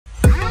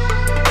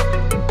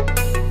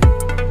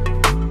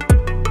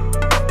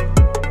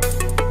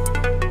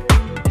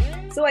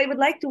I would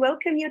like to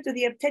welcome you to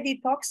the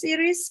Ebtedy talk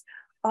series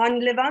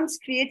on Levant's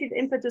creative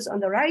impetus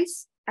on the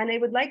rise, and I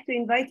would like to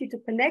invite you to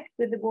connect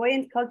with the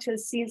buoyant cultural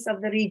scenes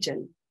of the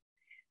region.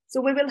 So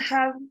we will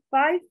have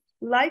 5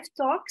 live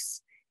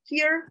talks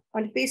here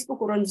on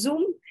Facebook or on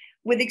Zoom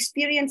with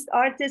experienced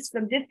artists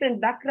from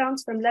different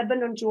backgrounds from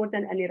Lebanon,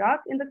 Jordan, and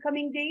Iraq in the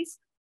coming days,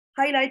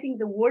 highlighting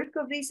the work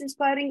of these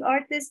inspiring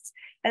artists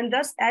and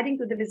thus adding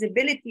to the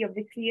visibility of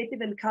the creative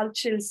and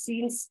cultural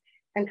scenes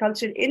and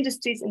cultural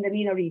industries in the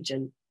MENA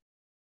region.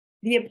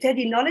 The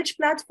Ebtedy Knowledge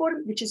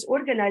Platform, which is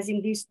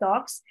organizing these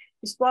talks,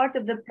 is part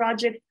of the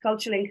project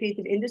Cultural and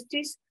Creative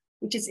Industries,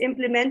 which is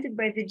implemented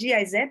by the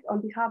GIZ on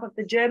behalf of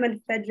the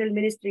German Federal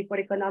Ministry for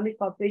Economic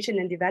Cooperation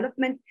and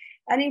Development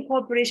and in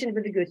cooperation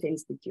with the Goethe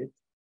Institute.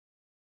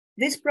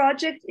 This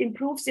project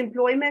improves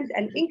employment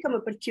and income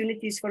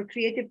opportunities for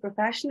creative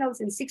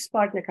professionals in 6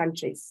 partner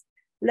countries: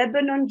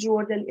 Lebanon,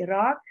 Jordan,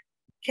 Iraq,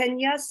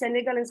 Kenya,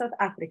 Senegal, and South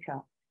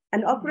Africa,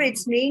 and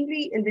operates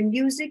mainly in the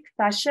music,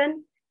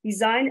 fashion,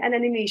 design, and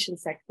animation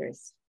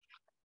sectors.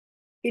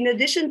 In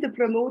addition to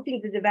promoting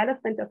the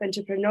development of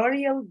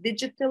entrepreneurial,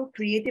 digital,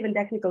 creative, and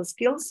technical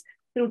skills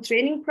through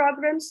training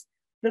programs,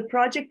 the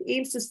project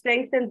aims to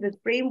strengthen the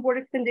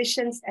framework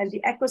conditions and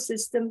the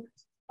ecosystem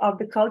of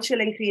the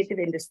cultural and creative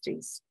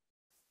industries.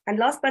 And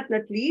last but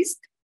not least,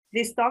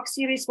 this talk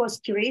series was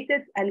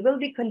curated and will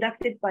be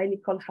conducted by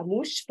Nicole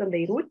Hamouche from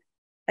Beirut,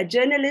 a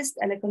journalist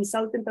and a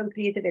consultant on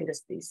creative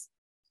industries.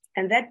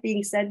 And that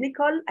being said,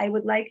 Nicole, I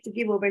would like to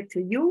give over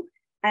to you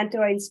and to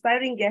our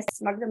inspiring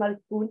guests, Magda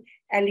Malkoun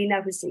and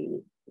Lina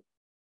Husseini.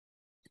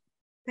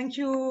 Thank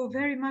you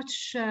very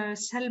much,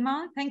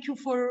 Salma. Thank you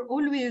for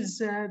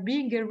always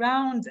being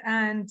around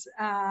and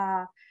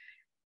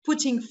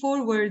putting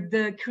forward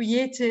the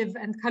creative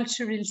and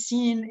cultural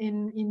scene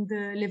in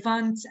the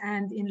Levant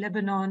and in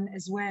Lebanon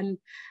as well.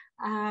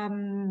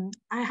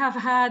 I have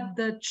had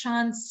the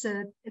chance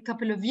a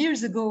couple of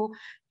years ago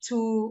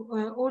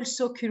to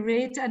also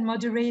curate and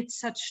moderate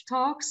such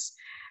talks.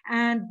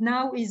 And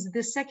now is the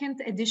 2nd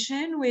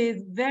edition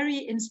with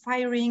very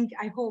inspiring,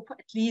 I hope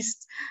at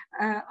least,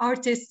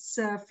 artists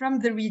from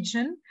the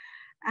region.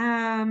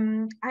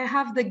 I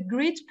have the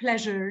great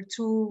pleasure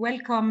to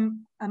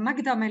welcome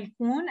Magda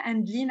Malkoun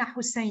and Lina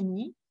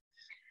Husseini.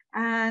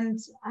 And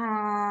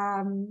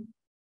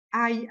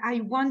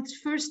I want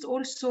first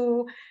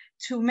also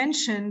to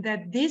mention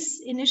that this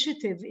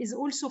initiative is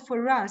also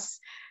for us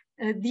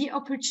the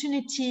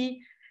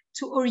opportunity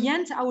to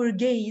orient our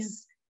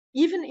gaze,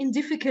 even in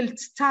difficult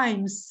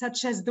times,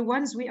 such as the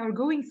ones we are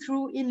going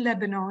through in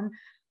Lebanon,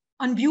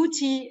 on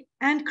beauty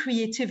and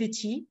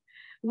creativity,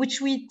 which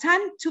we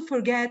tend to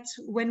forget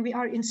when we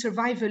are in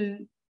survival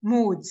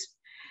modes.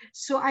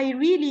 So I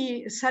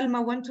really,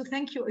 Salma, want to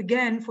thank you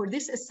again for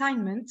this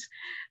assignment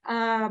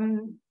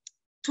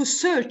to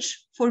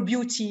search for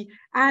beauty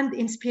and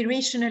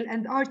inspirational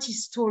and arty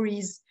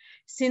stories,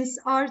 since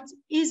art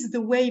is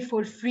the way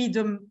for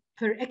freedom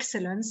per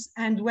excellence.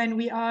 And when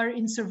we are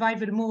in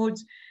survival mode,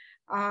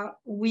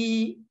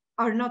 we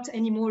are not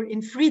anymore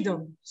in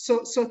freedom.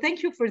 So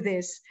thank you for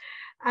this.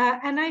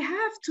 And I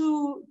have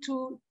to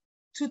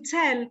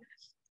tell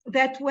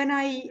that when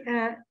I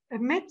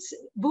met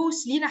both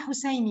Lina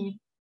Husseini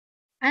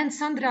and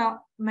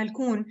Sandra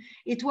Malkoun,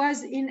 it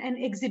was in an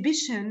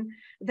exhibition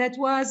that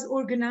was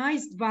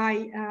organized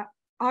by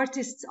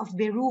artists of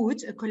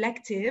Beirut, a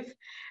collective,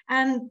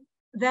 and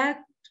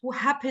that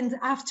happened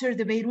after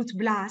the Beirut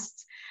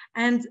blast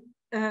and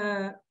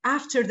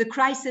after the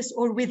crisis,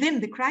 or within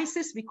the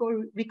crisis,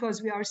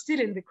 because we are still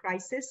in the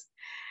crisis.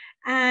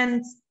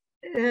 And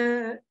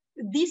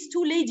these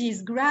 2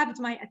 ladies grabbed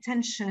my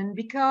attention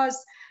because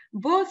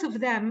both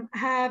of them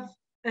have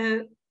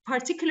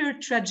particular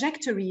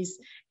trajectories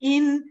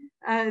in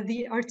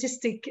the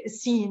artistic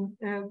scene.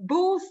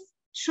 Both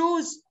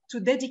chose to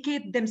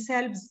dedicate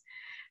themselves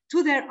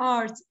to their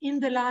art in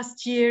the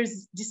last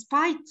years,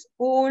 despite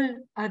all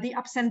the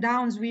ups and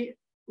downs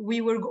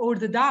or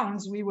the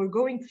downs we were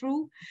going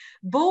through.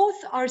 Both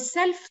are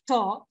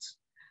self-taught,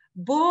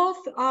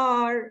 both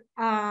are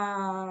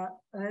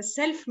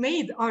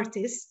self-made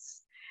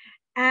artists,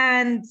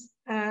 and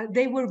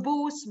they were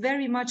both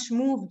very much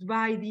moved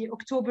by the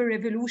October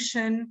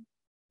Revolution,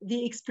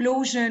 the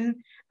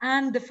explosion,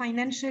 and the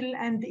financial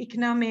and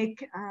economic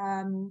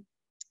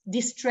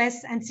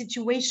distress and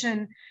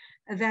situation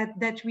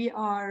that we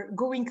are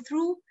going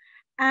through.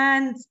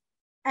 And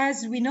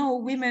as we know,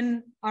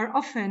 women are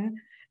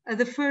often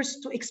the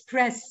first to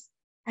express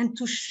and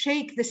to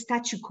shake the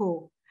status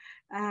quo.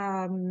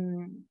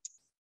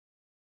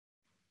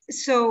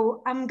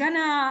 So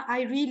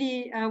I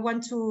really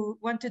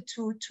wanted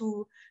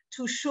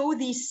to show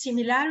these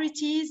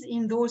similarities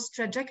in those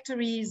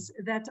trajectories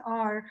that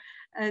are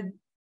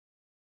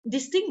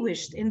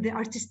distinguished in the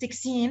artistic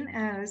scene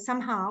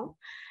somehow,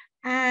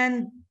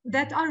 and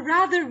that are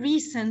rather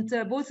recent.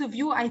 Both of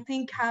you, I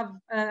think, have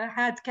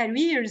had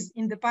careers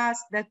in the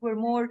past that were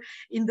more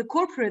in the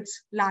corporate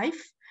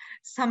life,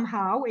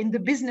 somehow in the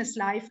business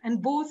life,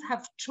 and both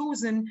have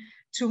chosen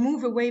to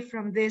move away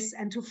from this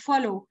and to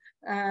follow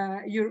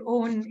your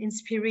own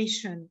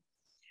inspiration.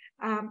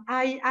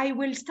 I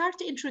will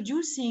start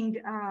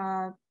introducing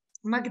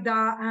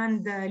Magda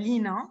and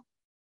Lina.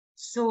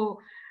 So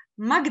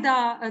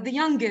Magda, the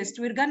youngest,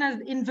 we're gonna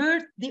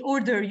invert the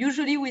order.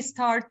 Usually we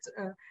start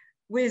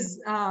with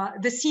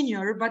the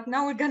senior, but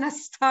now we're gonna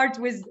start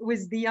with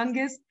the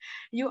youngest.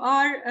 You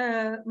are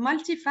a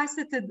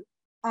multifaceted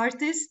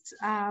artist.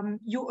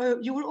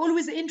 You were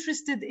always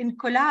interested in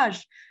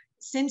collage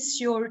since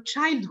your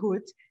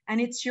childhood,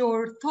 and it's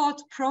your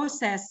thought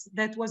process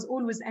that was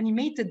always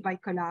animated by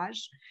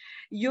collage.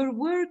 Your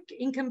work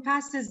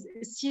encompasses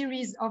a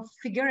series of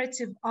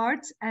figurative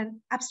art and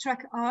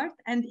abstract art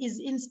and is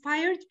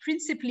inspired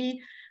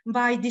principally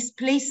by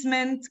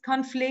displacement,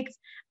 conflict,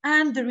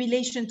 and the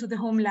relation to the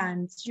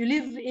homeland. You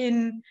live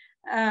in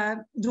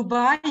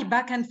Dubai,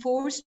 back and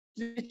forth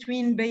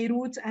between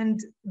Beirut and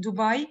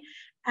Dubai.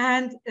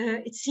 And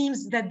it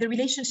seems that the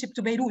relationship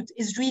to Beirut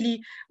is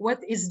really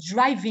what is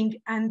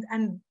driving, and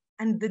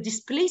the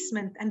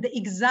displacement and the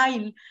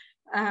exile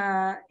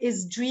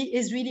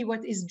is really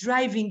what is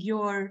driving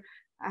your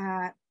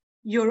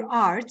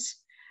art.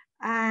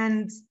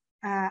 And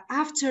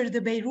after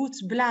the Beirut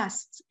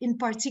blast in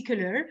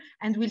particular,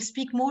 and we'll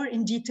speak more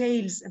in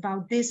details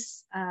about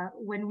this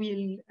when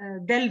we'll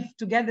delve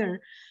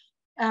together.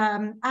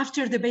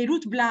 After the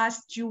Beirut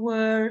blast,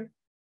 you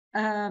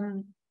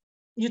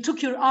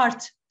took your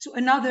art to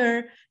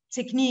another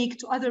technique,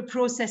 to other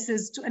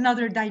processes, to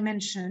another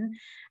dimension.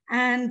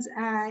 And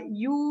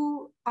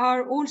you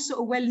are also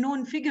a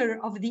well-known figure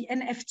of the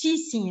NFT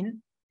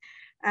scene.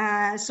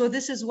 So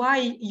this is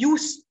why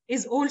youth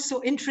is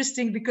also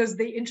interesting, because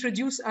they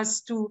introduce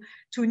us to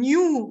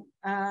new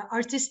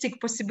artistic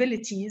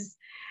possibilities.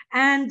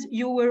 And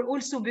you were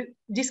also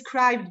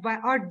described by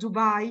Art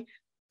Dubai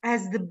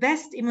as the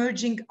best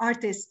emerging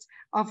artist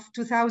of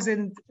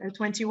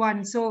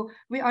 2021. So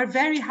we are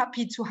very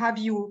happy to have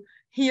you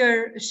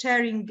here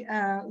sharing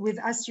with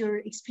us your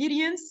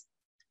experience.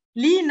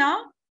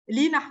 Lina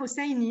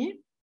Husseini,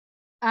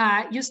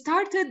 you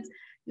started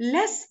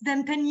less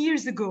than 10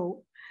 years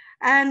ago.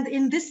 And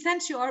in this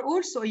sense, you are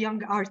also a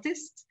young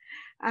artist.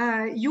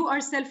 You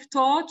are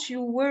self-taught,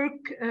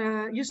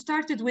 you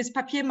started with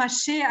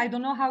papier-mâché. I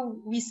don't know how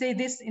we say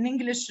this in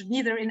English,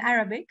 neither in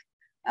Arabic.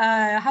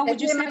 How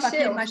would you say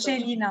papier-mâché,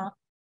 Lina?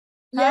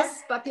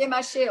 Yes,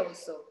 papier-mâché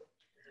also.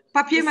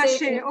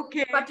 Papier-mâché,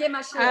 okay.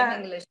 Papier-mâché in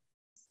English.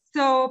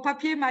 So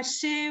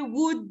papier-mâché,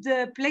 wood,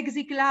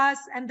 plexiglass,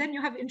 and then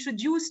you have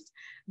introduced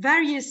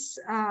various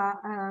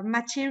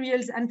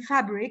materials and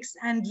fabrics,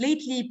 and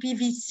lately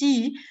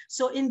PVC.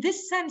 So in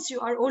this sense, you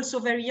are also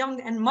very young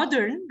and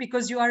modern,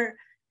 because you are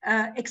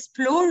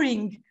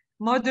exploring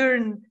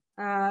modern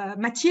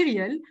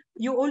material.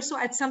 You also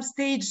at some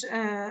stage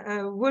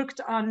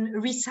worked on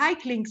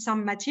recycling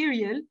some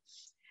material.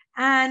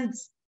 And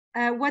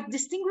what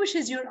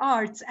distinguishes your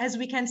art, as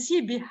we can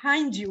see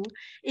behind you,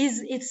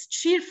 is its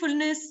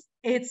cheerfulness,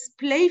 its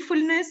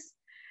playfulness,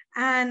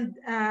 and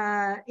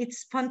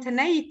its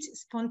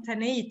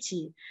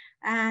spontaneity.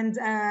 And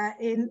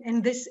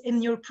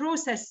in your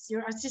process,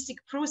 your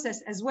artistic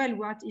process as well,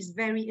 what is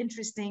very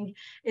interesting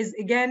is,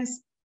 again,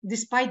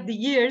 despite the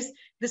years,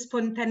 the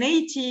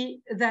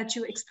spontaneity that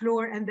you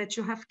explore and that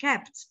you have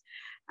kept.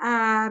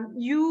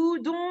 You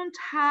don't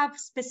have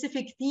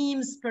specific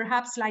themes,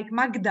 perhaps like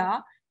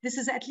Magda. This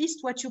is at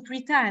least what you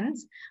pretend.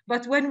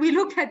 But when we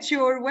look at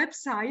your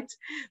website,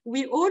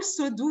 we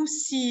also do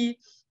see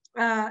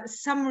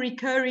some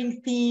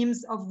recurring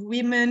themes of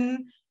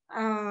women,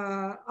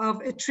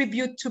 of a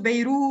tribute to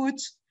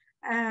Beirut.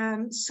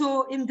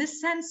 So in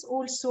this sense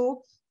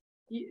also,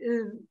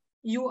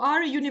 you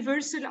are a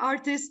universal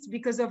artist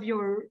because of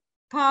your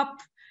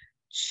pop,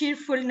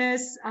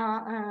 cheerfulness,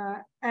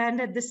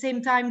 and at the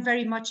same time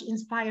very much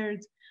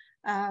inspired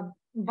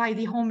by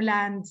the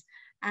homeland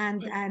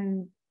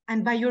and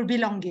by your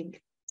belonging.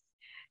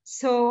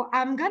 So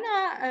I'm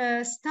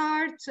gonna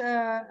start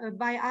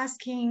by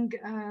asking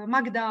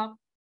Magda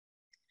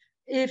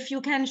if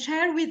you can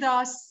share with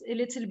us a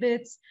little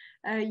bit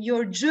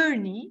your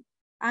journey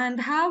and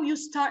how you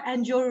start,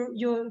 and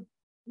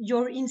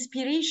your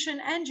inspiration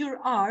and your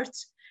art,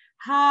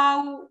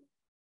 how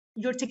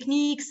your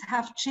techniques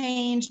have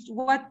changed,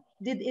 what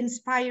did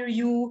inspire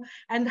you,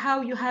 and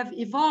how you have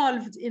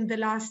evolved in the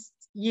last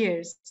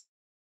years.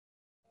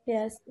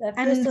 Yes.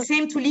 And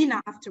same to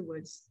Lina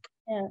afterwards.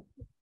 Yeah.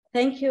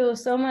 Thank you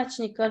so much,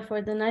 Nicole,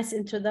 for the nice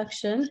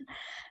introduction.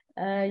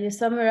 You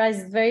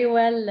summarized very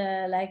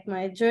well like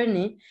my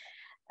journey.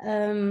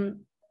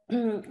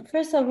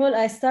 First of all,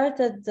 I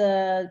started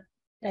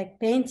like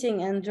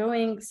painting and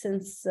drawing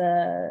since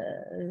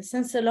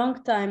a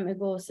long time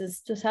ago,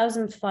 since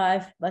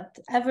 2005. But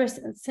ever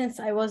since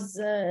I was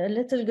a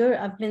little girl,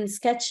 I've been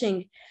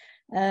sketching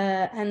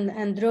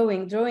and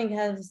drawing. Drawing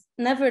has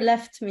never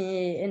left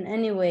me in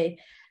any way.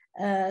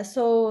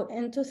 So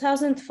in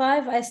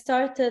 2005, I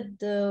started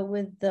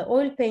with the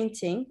oil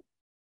painting,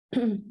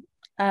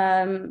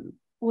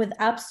 with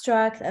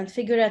abstract and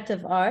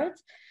figurative art.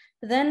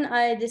 Then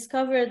I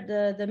discovered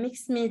the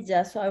mixed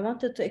media. So I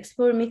wanted to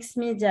explore mixed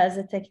media as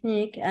a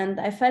technique, and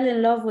I fell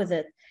in love with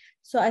it.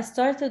 So I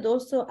started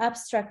also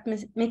abstract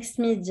mixed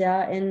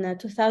media in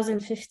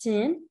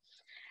 2015.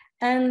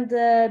 And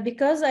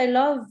because I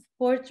love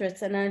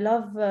portraits and I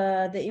love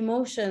the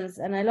emotions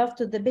and I love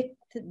to depict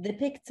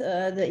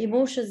the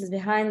emotions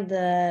behind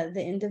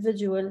the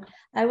individual,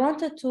 I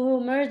wanted to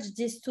merge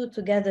these two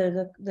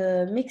together,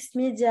 the mixed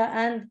media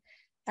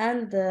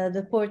and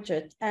the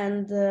portrait.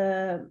 And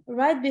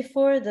right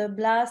before the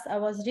blast, I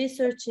was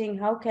researching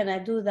how can I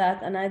do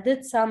that, and I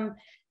did some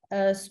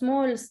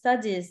small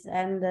studies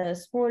and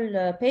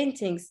small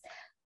paintings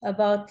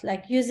about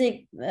like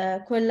using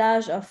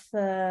collage of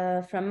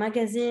from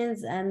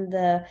magazines and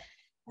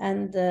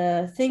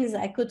things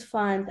I could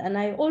find. And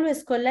I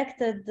always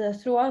collected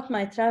throughout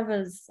my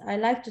travels. I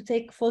like to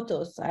take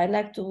photos. I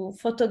like to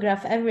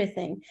photograph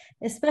everything,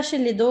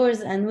 especially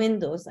doors and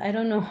windows. I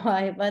don't know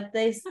why, but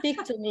they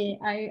speak to me.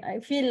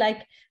 I feel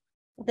like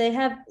they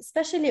have,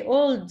 especially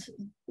old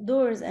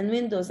doors and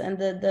windows and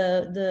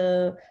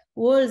the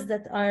walls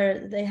that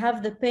they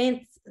have the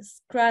paint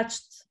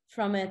scratched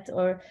from it,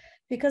 or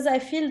because I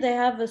feel they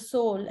have a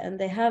soul and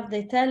they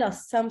tell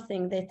us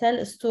something, they tell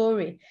a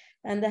story,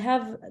 and they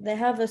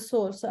have a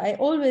soul. So I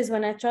always,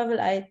 when I travel,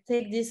 I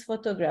take these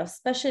photographs,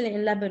 especially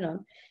in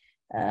Lebanon,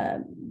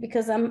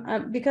 because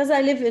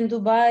I live in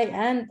Dubai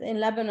and in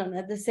Lebanon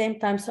at the same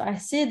time. So I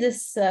see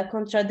this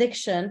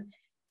contradiction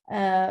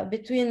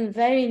between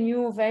very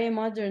new, very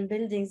modern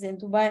buildings in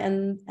Dubai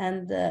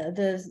and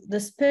the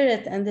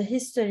spirit and the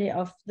history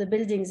of the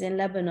buildings in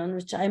Lebanon,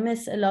 which I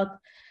miss a lot.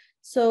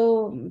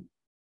 So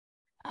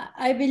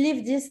I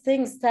believe these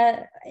things,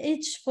 that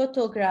each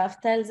photograph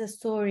tells a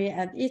story,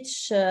 and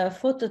each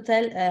photo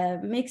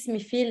makes me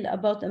feel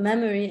about a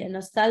memory, a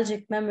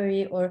nostalgic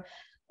memory, or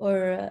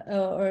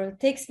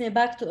takes me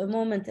back to a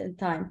moment in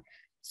time.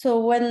 So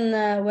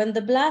when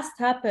the blast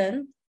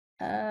happened,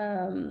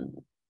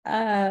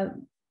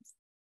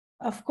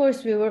 of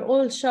course we were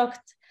all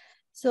shocked.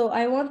 So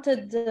I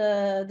wanted,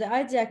 the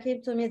idea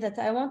came to me that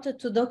I wanted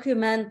to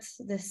document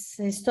this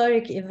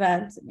historic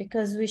event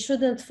because we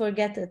shouldn't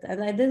forget it.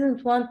 And I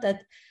didn't want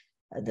that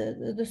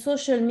the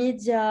social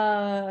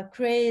media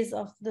craze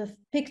of the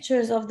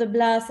pictures of the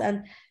blast,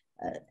 and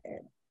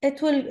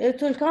it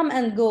will come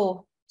and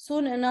go.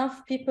 Soon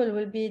enough, people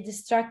will be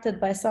distracted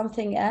by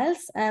something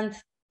else and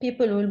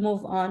people will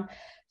move on.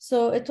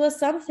 So it was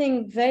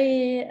something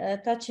very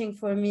touching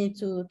for me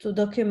to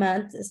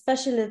document,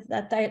 especially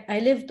that I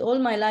lived all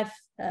my life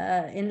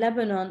in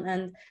Lebanon,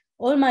 and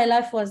all my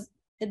life was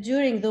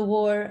during the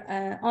war,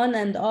 on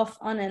and off.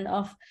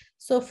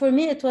 So for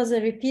me, it was a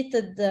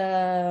repeating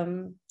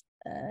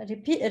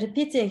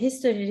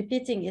history,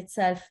 repeating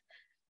itself.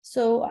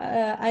 So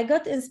I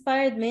got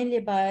inspired mainly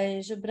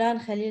by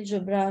Khalil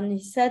Gibran.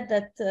 He said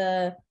that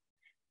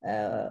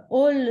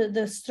all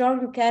the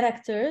strong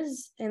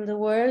characters in the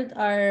world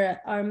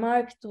are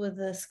marked with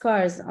the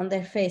scars on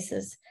their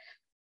faces.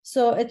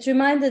 So it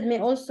reminded me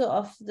also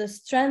of the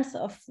strength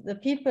of the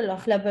people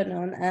of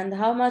Lebanon and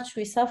how much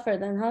we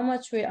suffered and how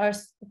much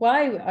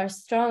why we are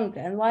strong,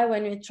 and why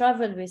when we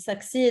travel we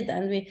succeed,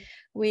 and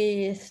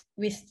we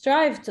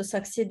strive to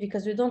succeed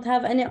because we don't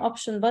have any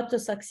option but to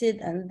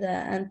succeed and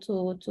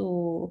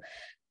to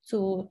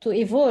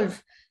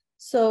evolve.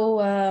 So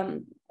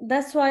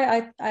that's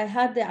why I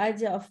had the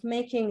idea of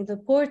making the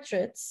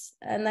portraits,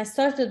 and I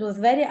started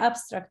with very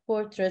abstract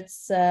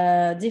portraits,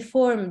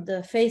 deformed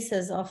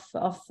faces of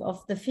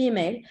the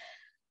female,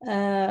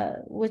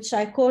 which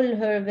I call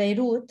her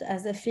Beirut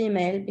as a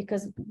female,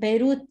 because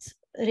Beirut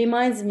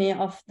reminds me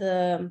of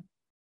the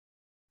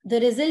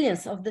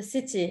resilience of the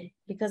city,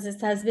 because it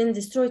has been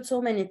destroyed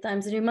so many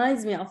times. It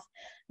reminds me of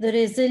the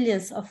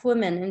resilience of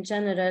women in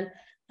general,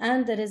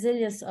 and the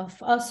resilience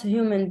of us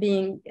human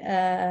beings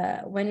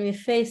when we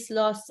face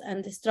loss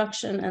and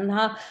destruction, and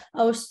how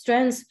our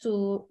strength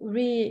to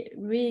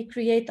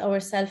recreate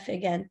ourselves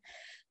again.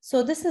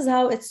 So this is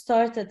how it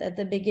started at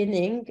the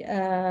beginning,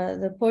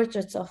 the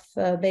portraits of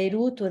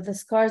Beirut with the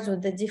scars,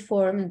 with the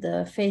deformed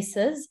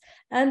faces.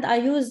 And I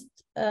used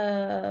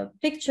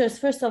pictures,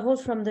 first of all,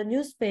 from the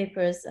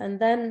newspapers,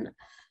 and then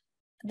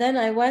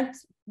I went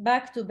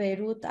back to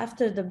Beirut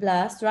after the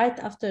blast, right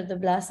after the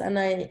blast, and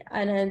I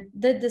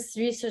did this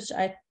research.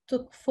 I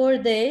took 4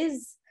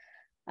 days.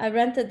 I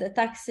rented a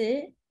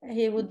taxi.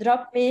 He would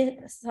drop me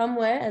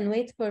somewhere and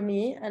wait for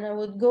me, and I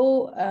would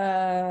go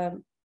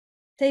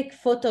take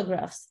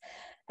photographs.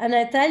 And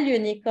I tell you,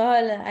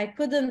 Nicole, I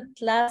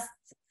couldn't last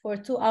for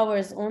 2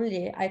 hours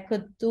only. I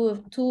could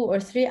do 2 or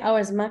 3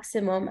 hours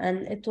maximum,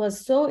 and it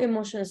was so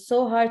emotional,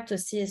 so hard to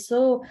see,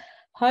 so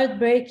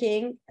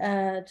heartbreaking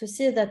to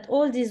see that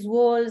all these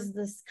walls,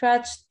 the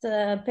scratched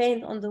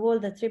paint on the wall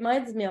that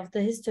reminds me of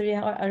the history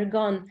are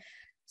gone.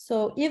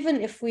 So even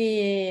if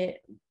we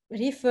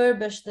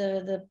refurbish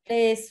the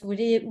place,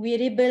 we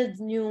rebuild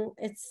new,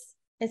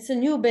 it's a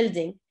new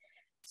building.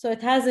 So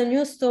it has a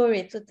new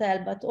story to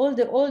tell, but all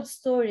the old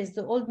stories,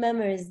 the old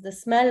memories, the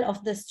smell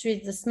of the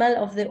streets, the smell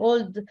of the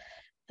old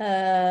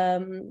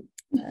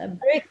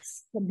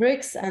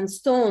bricks and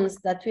stones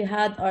that we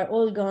had are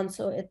all gone.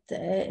 So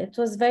it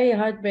was very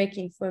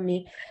heartbreaking for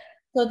me.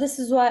 So this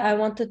is why I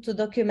wanted to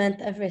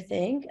document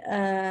everything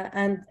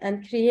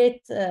and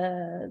create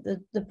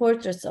the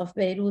portraits of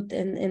Beirut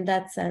in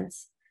that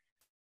sense.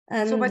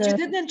 And, so, but you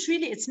didn't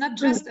really, it's not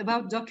just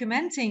about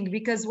documenting,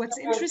 because what's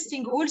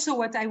interesting also,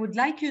 what I would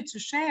like you to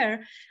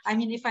share, I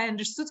mean, if I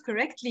understood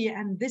correctly,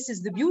 and this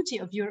is the beauty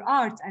of your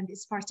art and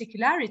its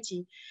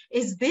particularity,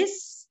 is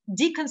this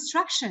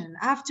deconstruction.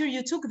 After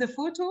you took the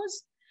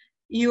photos,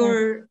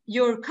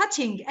 you're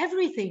cutting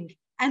everything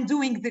and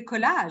doing the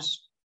collage.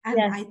 And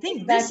yes, I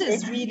think exactly.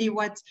 This is really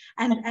what,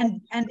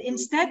 and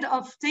instead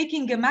of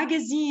taking a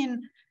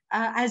magazine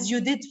as you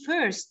did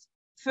first,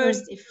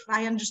 if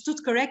I understood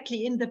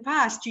correctly, in the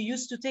past, you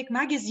used to take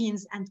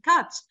magazines and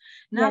cut.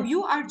 Now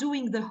you are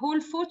doing the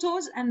whole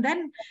photos, and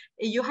then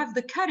you have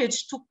the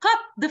courage to cut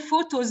the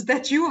photos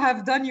that you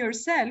have done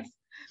yourself.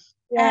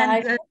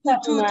 And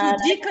to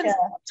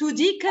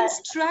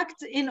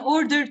deconstruct in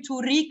order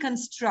to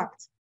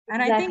reconstruct.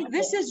 And I think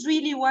this is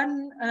really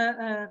one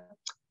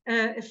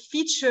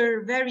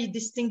feature very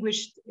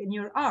distinguished in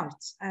your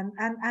art, and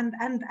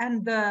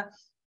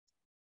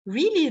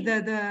really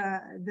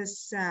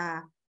this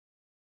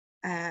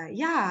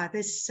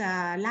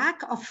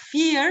lack of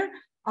fear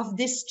of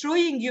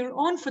destroying your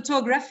own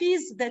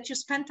photographies that you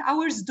spent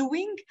hours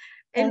doing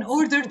in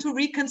order to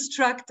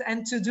reconstruct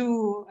and to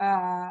do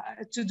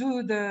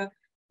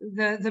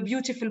the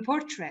beautiful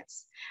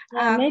portraits.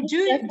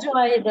 Maybe that's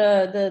why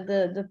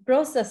the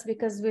process,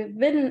 because we've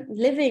been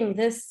living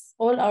this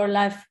all our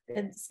life,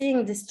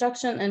 seeing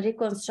destruction and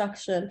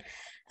reconstruction.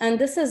 And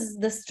this is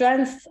the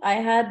strength I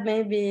had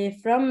maybe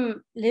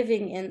from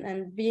living in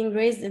and being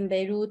raised in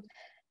Beirut,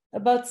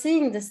 about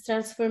seeing this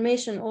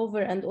transformation over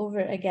and over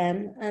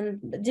again. And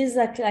this is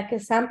like a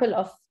sample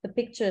of the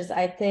pictures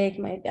I take.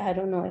 Maybe, I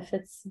don't know if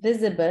it's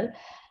visible.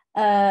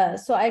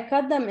 So I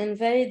cut them in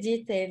very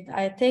detailed.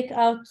 I take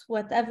out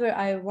whatever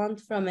I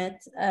want from it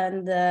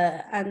and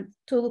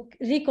to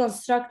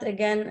reconstruct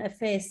again a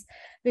face,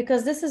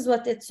 because this is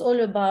what it's all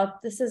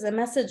about. This is a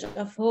message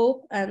of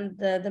hope and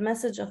the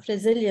message of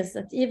resilience,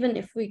 that even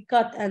if we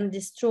cut and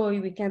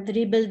destroy, we can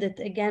rebuild it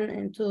again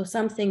into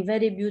something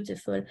very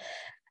beautiful.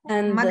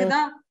 And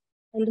Magda,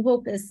 and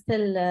hope is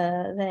still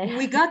there.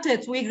 We got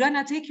it. We're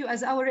gonna take you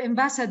as our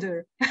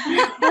ambassador.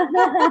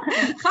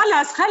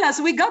 Khalas,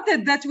 we got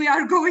it that we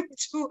are going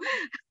to.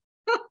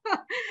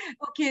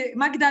 Okay,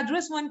 Magda,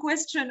 address one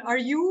question. Are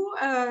you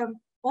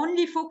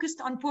only focused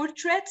on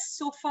portraits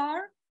so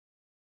far?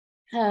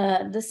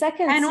 The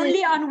second, and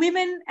only on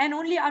women, and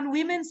only on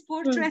women's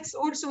portraits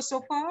also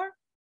so far?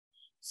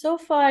 So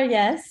far,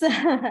 yes.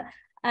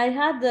 I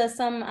had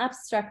some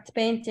abstract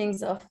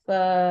paintings of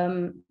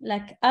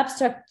like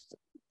abstract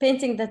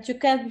painting that you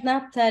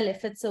cannot tell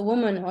if it's a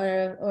woman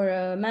or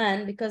a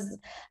man, because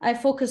I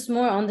focus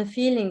more on the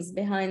feelings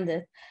behind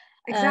it.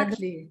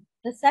 Exactly.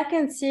 The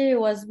second series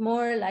was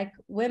more like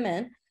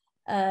women.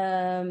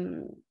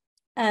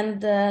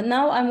 And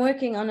now I'm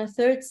working on a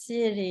third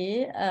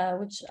series,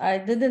 which I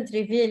didn't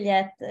reveal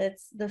yet.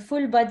 It's the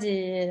full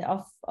body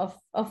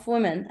of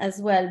women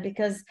as well,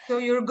 because... So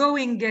you're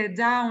going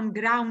down,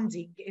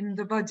 grounding in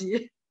the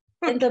body.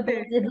 In the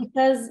body,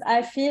 because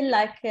I feel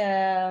like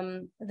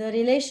the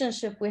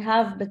relationship we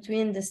have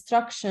between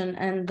destruction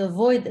and the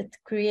void it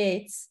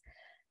creates,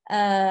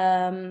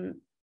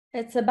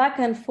 it's a back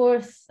and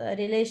forth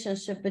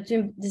relationship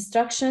between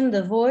destruction,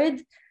 the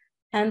void,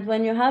 and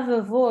when you have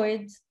a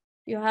void,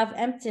 you have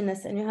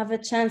emptiness and you have a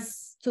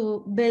chance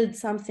to build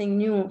something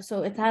new.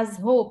 So it has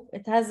hope.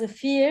 It has a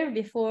fear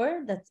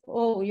before that,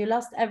 oh, you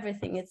lost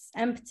everything, it's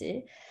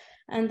empty.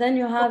 And then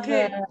you have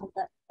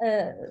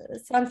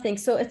something.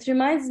 So it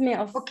reminds me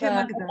of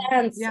a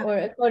dance or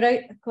a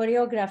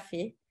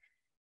choreography.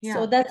 Yeah.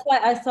 So that's why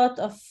I thought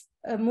of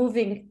the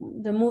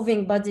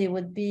moving body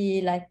would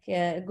be like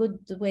a good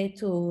way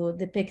to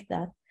depict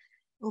that.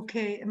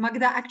 Okay,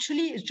 Magda,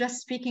 actually,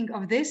 just speaking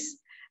of this,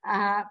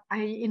 I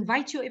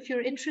invite you, if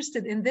you're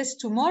interested in this,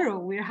 tomorrow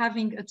we're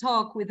having a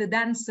talk with a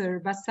dancer,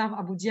 Bassam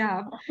Abu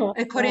Diab,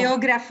 a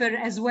choreographer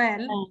as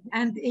well,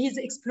 and he's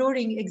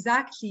exploring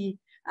exactly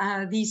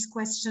these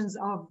questions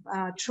of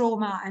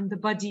trauma and the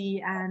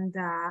body and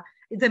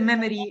the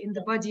memory in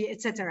the body,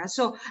 etc.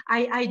 So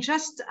I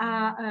just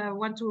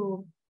want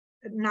to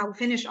now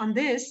finish on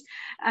this.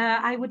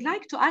 I would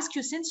like to ask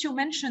you, since you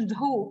mentioned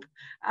hope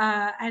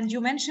and you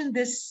mentioned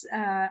this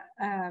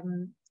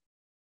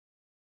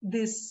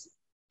this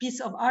piece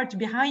of art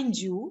behind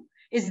you,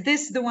 is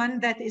this the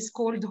one that is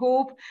called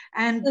Hope?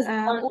 And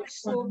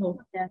also,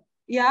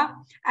 yeah,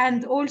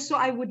 and also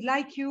I would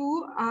like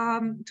you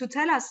to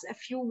tell us a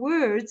few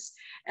words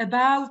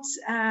about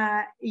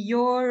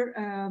your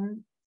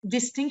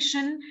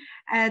distinction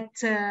at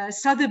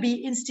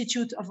Sotheby's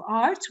Institute of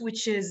Art,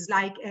 which is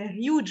like a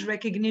huge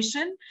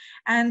recognition,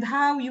 and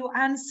how you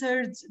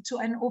answered to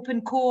an open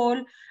call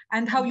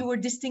and how you were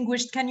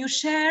distinguished. Can you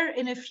share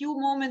in a few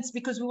moments,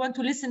 because we want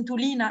to listen to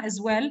Lina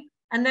as well,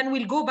 and then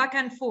we'll go back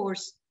and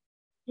forth.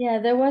 Yeah,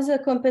 there was a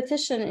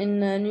competition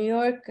in New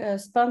York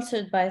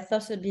sponsored by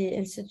Sotheby's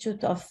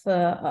Institute of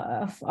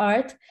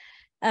Art,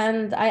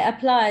 and I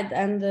applied,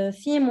 and the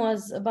theme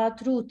was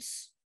about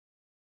roots.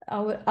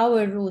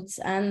 our roots.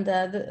 And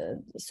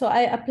so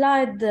I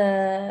applied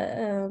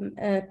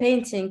a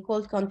painting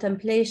called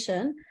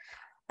Contemplation,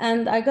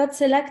 and I got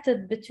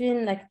selected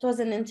between, like, it was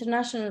an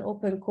international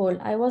open call.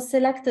 I was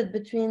selected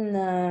between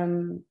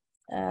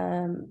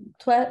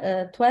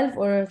 12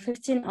 or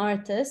 15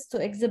 artists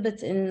to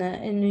exhibit in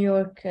New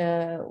York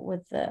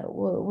with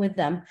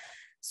them.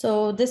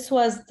 So this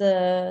was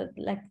the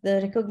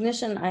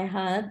recognition I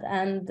had,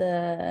 and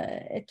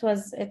it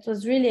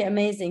was really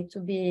amazing to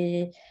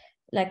be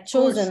like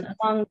chosen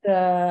among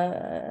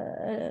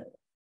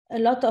a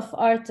lot of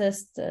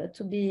artists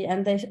to be,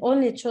 and they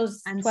only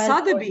chose and 12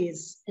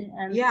 Sotheby's.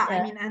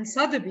 And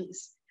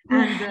Sotheby's.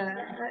 And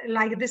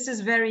like, this is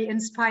very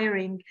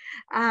inspiring.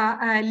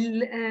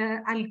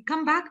 I'll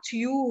come back to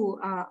you,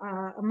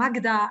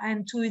 Magda,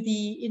 and to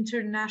the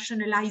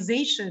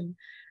internationalization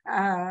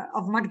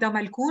of Magda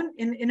Malkoun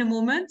in a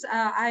moment.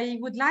 I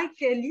would like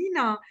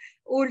Lina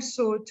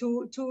also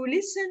to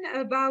listen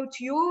about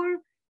your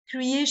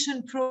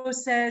creation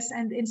process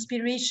and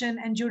inspiration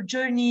and your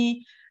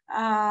journey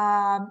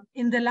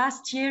in the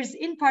last years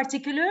in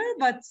particular,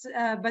 but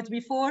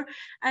before,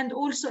 and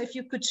also if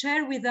you could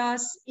share with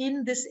us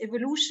in this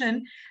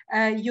evolution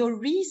your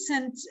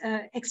recent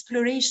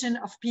exploration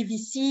of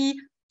PVC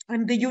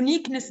and the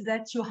uniqueness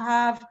that you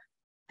have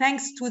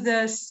thanks to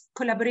this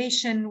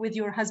collaboration with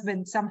your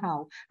husband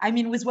somehow. I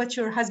mean, with what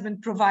your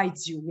husband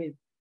provides you with.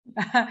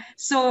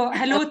 So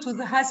hello to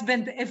the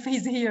husband if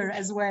he's here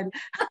as well.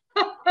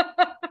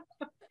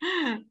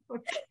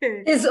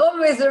 Okay. He's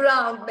always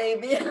around,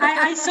 maybe.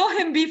 I saw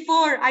him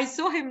before. I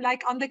saw him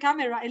like on the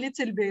camera a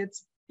little bit.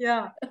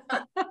 Yeah.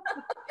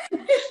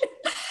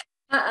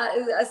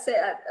 I say,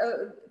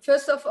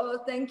 first of all,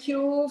 thank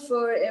you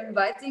for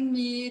inviting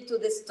me to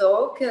this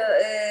talk.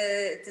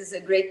 It is a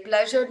great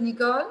pleasure,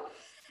 Nicole.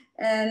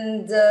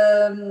 And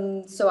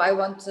so I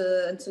want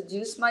to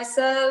introduce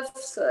myself.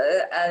 So,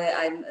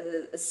 I'm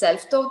a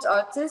self-taught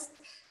artist.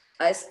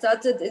 I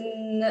started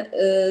in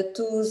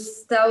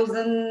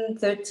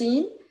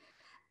 2013.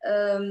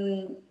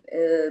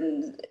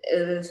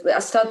 I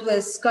started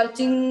with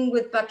sculpting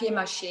with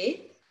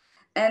papier-mâché.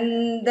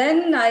 And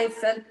then I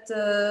felt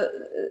a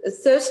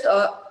thirst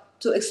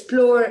to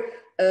explore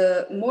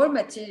more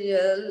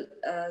material.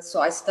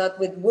 So I started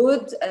with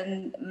wood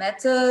and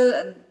metal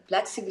and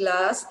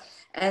plexiglass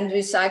and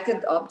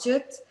recycled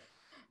objects.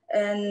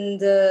 And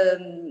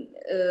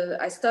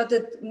I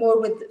started more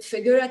with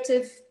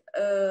figurative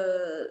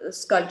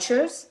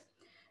sculptures.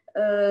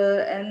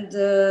 And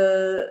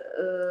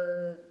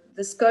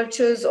the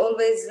sculptures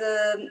always,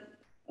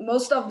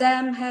 most of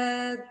them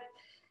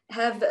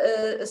have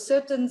a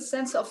certain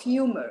sense of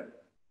humor.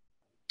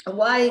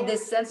 Why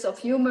this sense of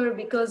humor?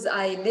 Because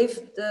I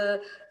lived,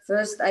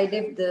 first I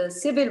lived the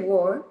Civil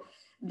War,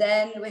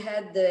 then we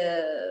had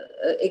the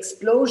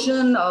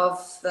explosion of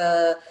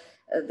the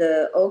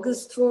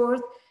August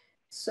 4th.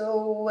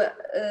 So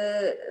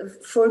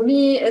for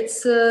me,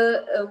 it's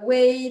a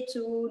way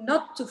to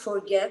not to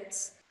forget,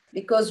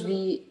 because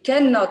we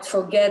cannot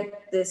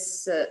forget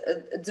this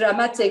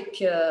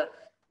dramatic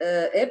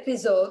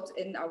episode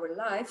in our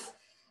life.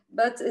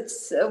 But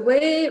it's a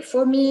way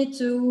for me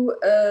to,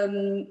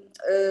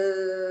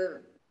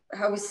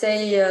 how we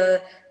say,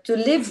 to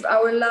live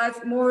our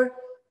life more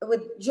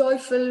with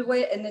joyful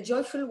way, in a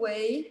joyful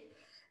way,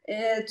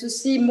 to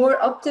see more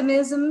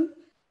optimism,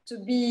 to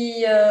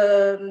be,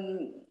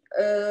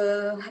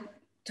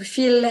 to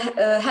feel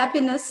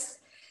happiness.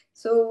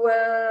 So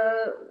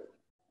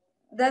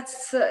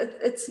that's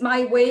it's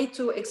my way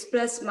to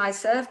express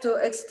myself, to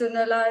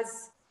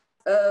externalize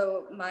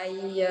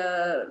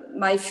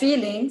my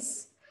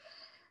feelings.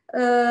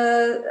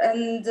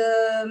 And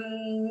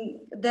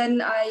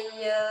then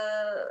I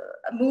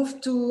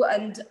moved to,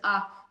 and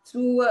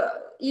through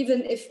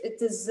even if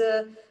it is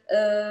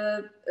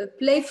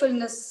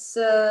playfulness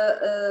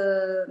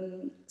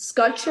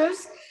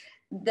sculptures,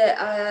 that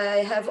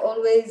I have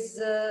always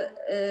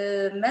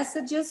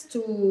messages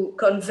to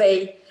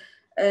convey.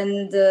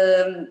 And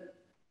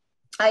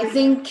I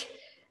think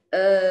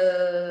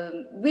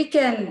we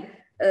can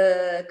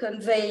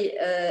convey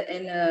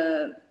in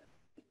a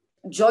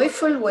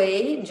joyful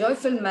way,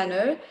 joyful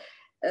manner,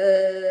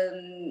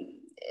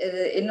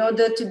 in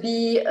order to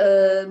be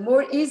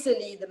more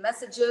easily, the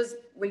messages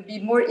will be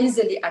more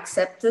easily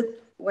accepted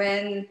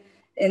when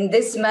in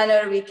this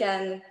manner we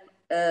can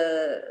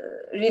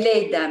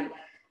relate them.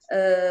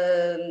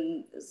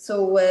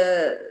 So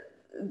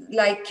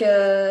like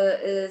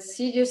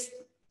serious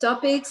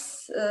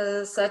topics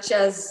such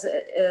as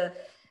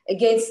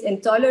against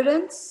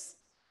intolerance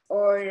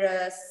or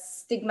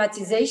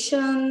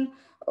stigmatization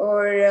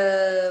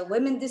or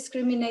women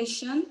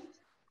discrimination.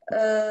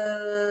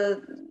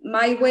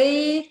 My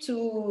way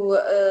to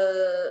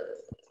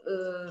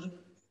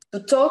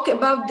talk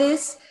about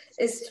this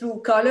is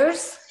through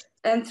colors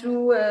and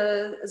through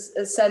a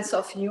sense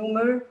of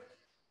humor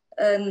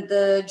and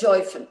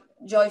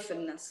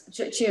joyfulness,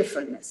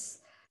 cheerfulness.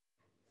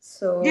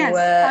 So yes,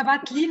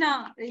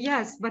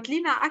 but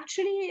Lina,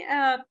 actually,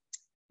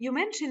 you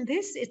mentioned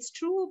this. It's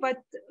true, but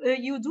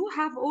you do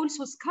have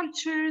also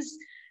sculptures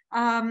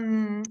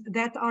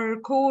that are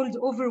called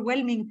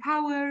Overwhelming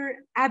Power,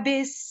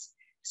 Abyss,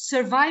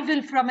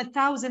 Survival from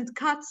 1,000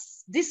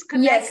 Cuts,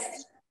 Disconnect,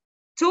 Yes.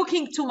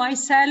 Talking to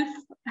Myself.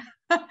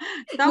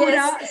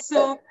 Taura, Yes.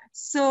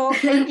 so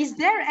is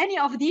there any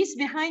of these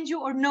behind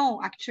you or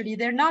no? Actually,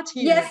 they're not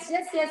here. Yes.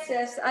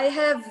 I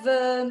have,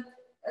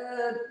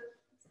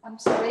 I'm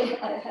sorry,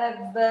 I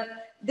have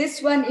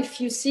this one,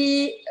 if you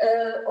see,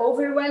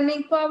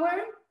 Overwhelming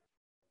Power.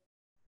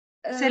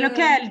 C'est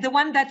lequel? The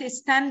one that is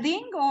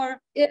standing or?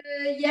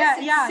 Yes,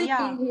 it's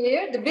sitting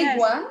here, the big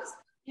ones.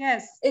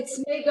 Yes. It's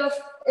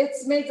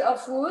made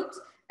of wood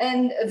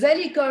and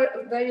very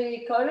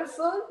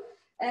colorful.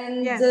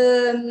 And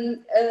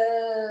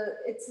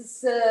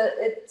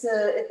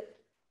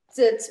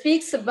it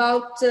speaks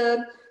about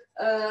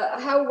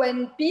how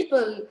when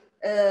people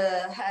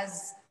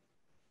has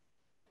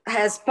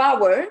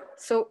power.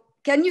 So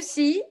can you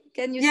see?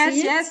 Can you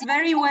see it? Yes,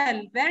 very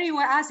well, very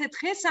well. Ah, c'est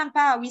très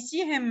sympa. We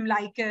see him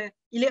like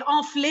il est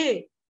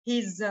enflé.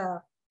 He's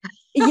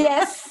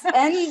yes,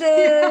 and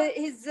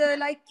he's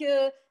like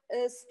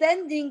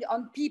standing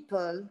on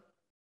people.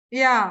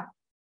 Yeah.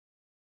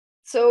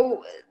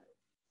 So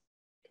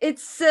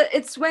it's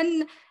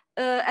when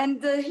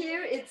and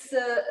here it's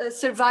a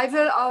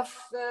survival of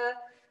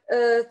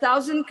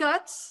 1,000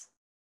 cuts.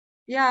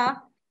 Yeah.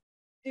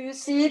 Do you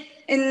see it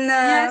in?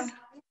 Yes.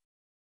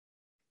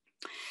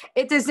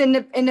 It is in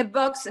a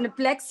box, in a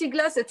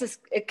plexiglass. It is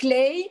a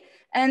clay,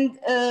 and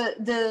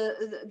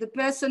the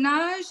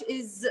personage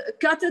is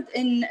cut it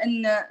in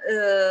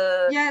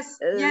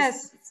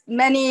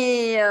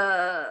many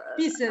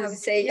pieces. I would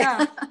say,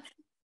 yeah.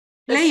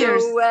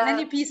 Layers, so,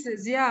 many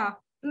pieces, yeah.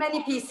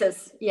 Many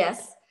pieces,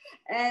 yes.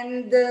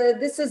 And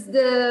this is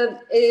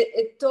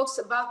it talks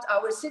about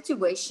our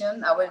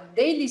situation, our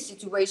daily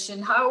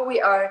situation, how we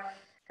are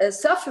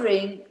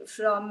suffering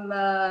from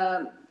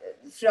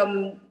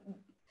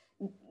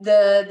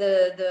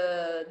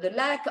the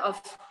lack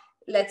of,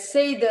 let's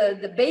say,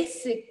 the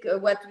basic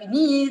what we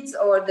need,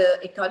 or the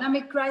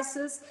economic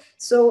crisis.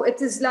 So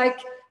it is like,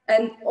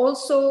 and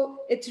also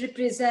it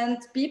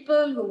represents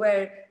people who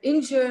were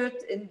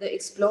injured in the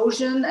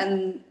explosion,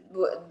 and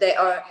they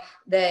are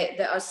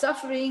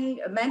suffering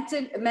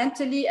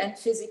mentally and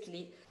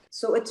physically.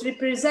 So it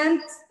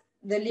represents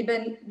the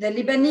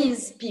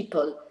Lebanese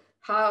people,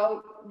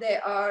 how they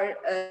are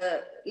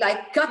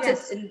like cut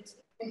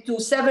into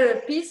several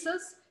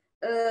pieces,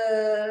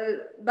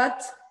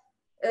 but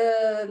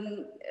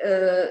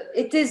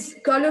it is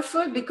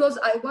colorful, because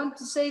I want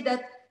to say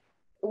that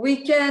we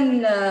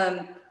can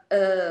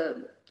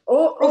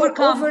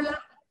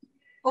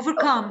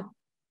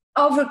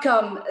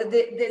overcome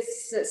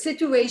this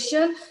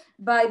situation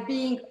by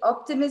being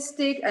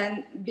optimistic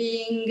and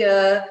being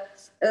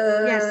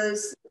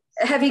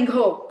having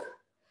hope.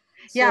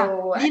 Yeah,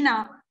 so,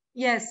 Lina.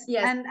 Yes.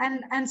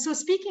 And so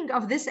speaking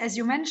of this, as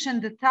you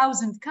mentioned, the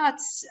 1,000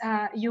 cuts,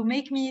 you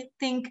make me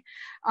think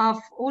of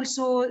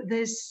also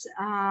this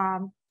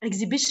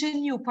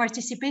exhibition you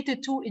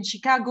participated to in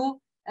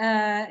Chicago,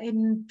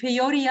 in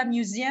Peoria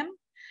Museum.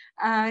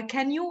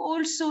 Can you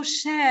also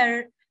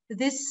share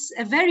this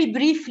very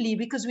briefly,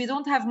 because we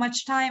don't have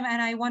much time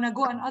and I want to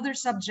go on other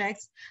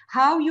subjects,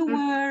 how you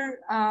were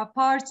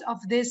part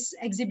of this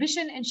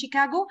exhibition in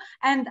Chicago,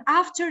 and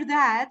after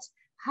that,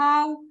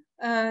 how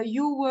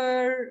you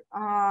were,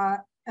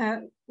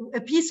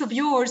 a piece of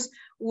yours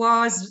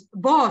was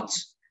bought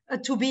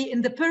to be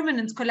in the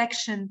permanent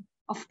collection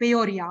of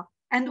Peoria.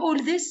 And all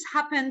this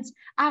happened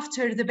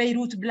after the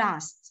Beirut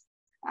blast.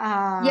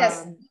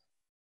 Yes.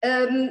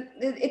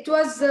 It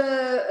was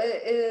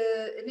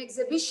an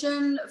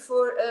exhibition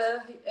for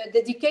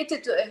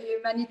dedicated to a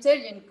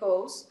humanitarian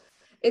cause.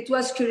 It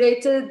was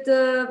curated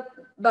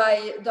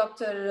by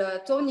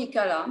Dr. Tony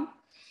Karam.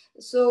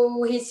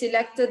 So he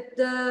selected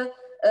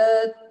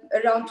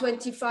around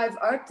 25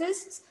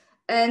 artists,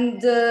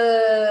 and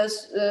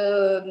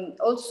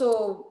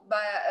also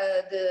by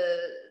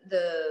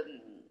the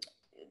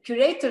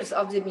curators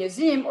of the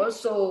museum.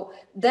 Also,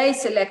 they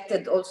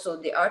selected also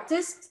the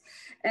artists.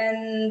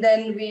 And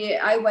then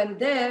I went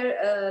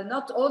there.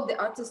 Not all the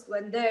artists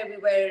went there. We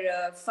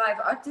were 5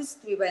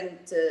 artists. We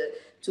went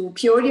to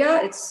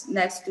Peoria. It's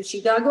next to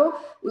Chicago.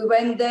 We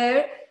went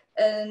there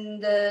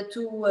and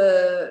to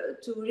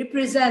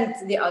represent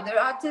the other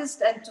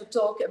artists and to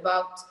talk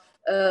about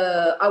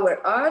our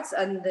arts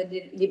and the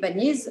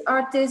Lebanese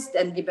artists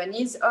and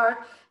Lebanese art,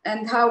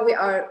 and how we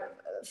are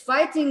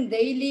fighting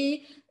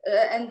daily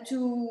and to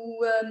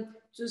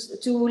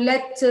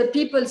let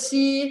people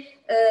see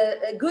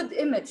a good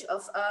image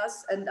of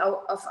us and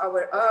of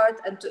our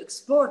art, and to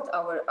export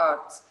our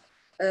art.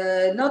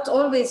 Not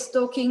always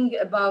talking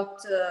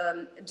about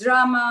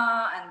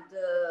drama and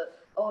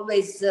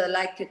always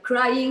like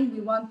crying.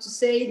 We want to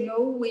say,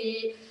 no,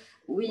 we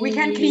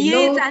can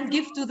create and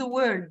give to the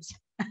world.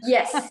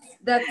 Yes,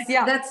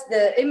 that's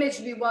the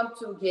image we want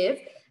to give.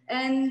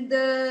 And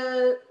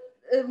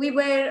we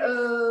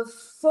were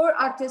 4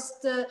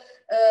 artists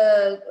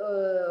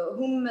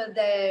whom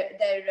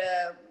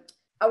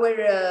our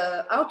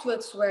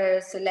artworks were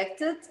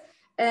selected,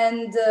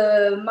 And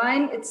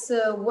mine, it's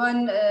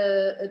one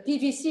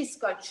PVC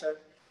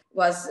sculpture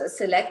was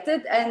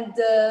selected, and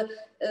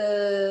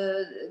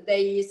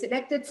they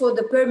selected for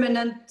the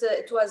permanent,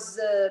 it was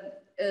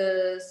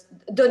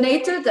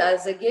donated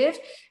as a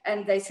gift,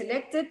 and they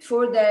selected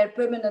for their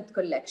permanent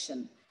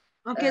collection.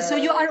 Okay, so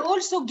you are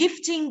also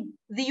gifting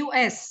the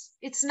US.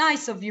 It's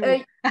nice of you.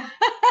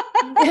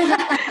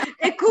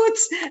 Écoute,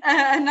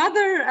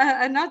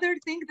 another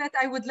thing that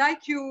I would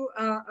like you,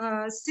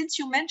 since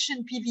you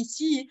mentioned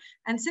PVC,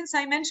 and since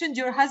I mentioned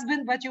your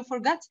husband, but you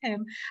forgot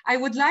him, I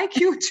would like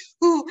you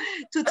to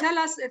tell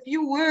us a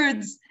few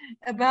words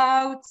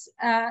about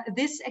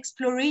this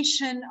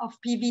exploration of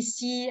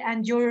PVC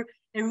and your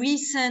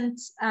recent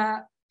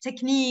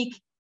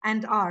technique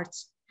and art.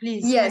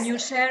 Please, yes. Can you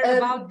share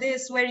about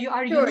this, where you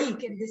are sure.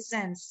 unique in this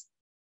sense?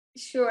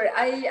 Sure.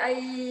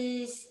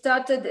 I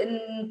started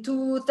in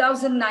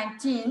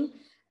 2019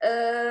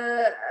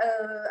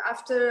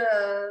 after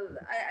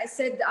I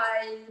said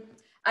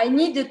I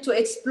needed to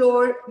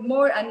explore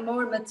more and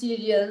more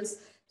materials.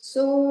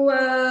 So,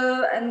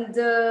 and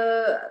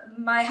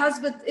my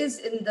husband is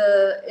in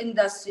the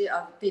industry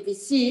of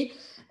PVC,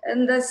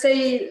 and I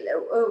say,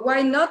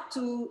 why not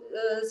to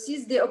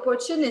seize the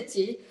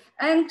opportunity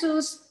and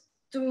to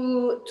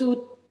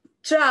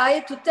try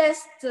to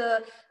test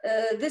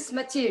this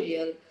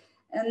material.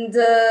 And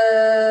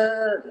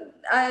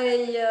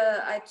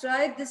I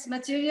tried this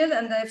material,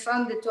 and I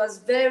found it was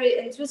very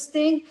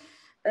interesting.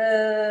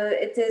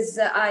 It is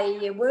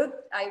I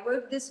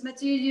work this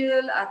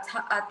material at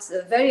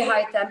a very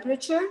high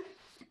temperature,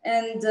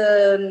 and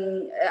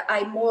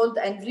I mold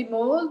and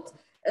remold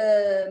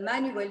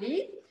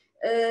manually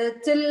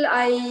till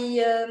I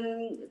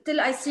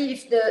see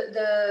if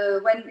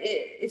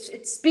if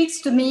it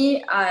speaks to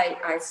me.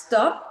 I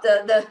stop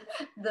to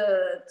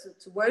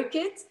work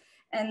it,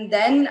 and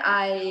then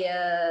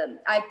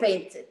I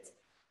paint it.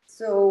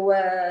 So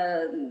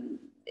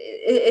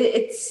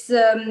it's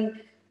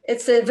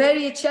a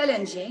very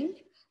challenging,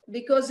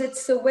 because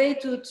it's a way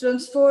to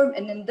transform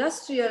an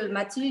industrial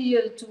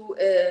material to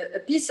a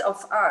piece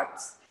of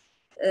art.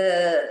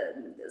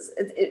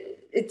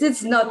 It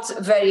is not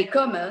very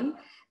common,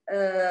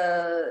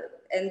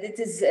 and it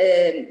is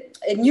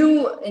a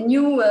new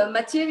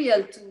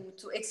material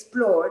to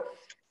explore.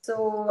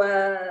 So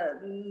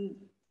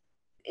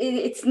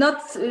it's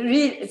not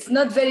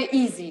very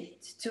easy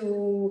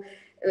to.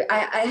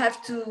 I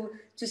have to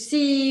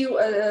see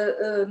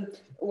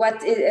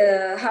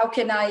how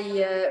can I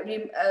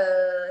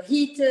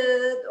heat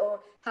it, or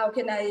how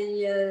can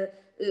I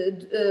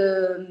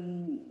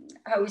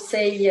how we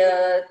say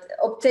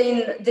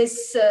obtain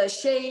this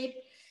shape.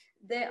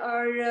 They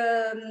are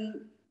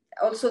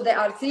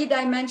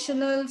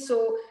three-dimensional,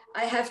 so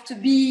I have to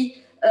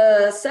be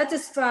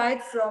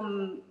satisfied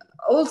from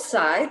all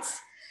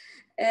sides.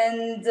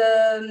 And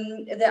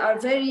they are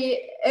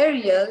very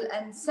aerial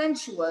and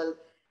sensual,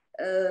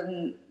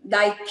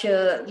 like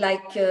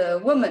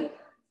women.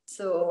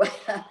 So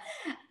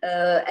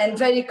and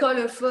very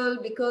colorful,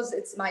 because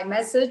it's my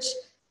message.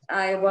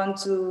 I want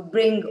to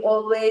bring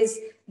always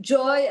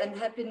joy and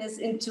happiness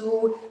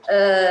into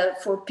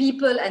for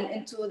people and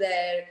into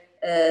their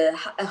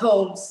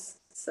homes.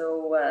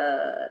 So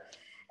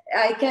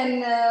I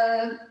can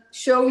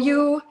show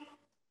you.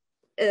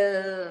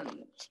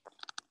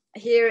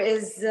 Here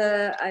is,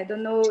 I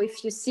don't know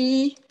if you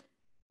see,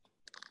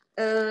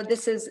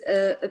 this is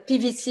a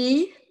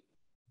PVC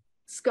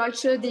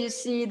sculpture. Do you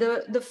see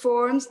the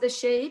forms, the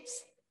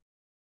shapes?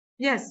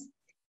 Yes.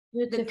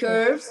 The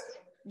curves,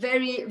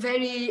 very,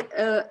 very,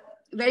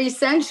 very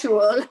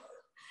sensual,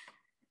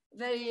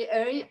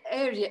 very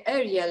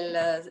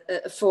aerial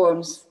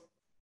forms.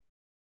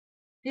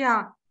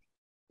 Yeah.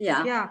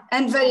 Yeah. Yeah.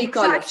 And very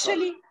colorful. So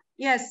actually,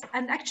 yes.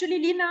 And actually,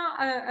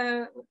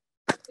 Lina,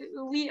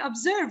 we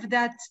observe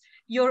that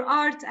your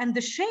art and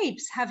the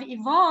shapes have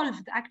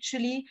evolved.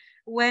 Actually,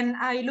 when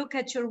I look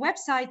at your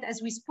website,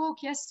 as we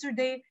spoke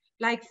yesterday,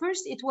 like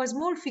first it was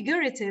more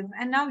figurative,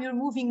 and now you're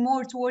moving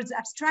more towards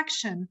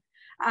abstraction.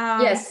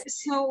 Yes.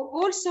 So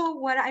also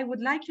what I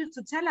would like you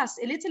to tell us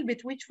a little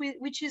bit,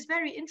 which is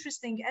very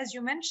interesting, as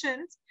you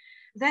mentioned,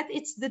 that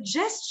it's the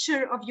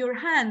gesture of your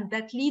hand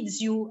that leads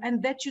you,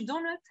 and that you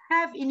do not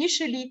have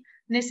initially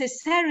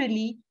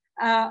necessarily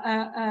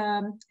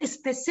a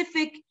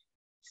specific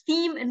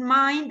theme in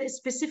mind, a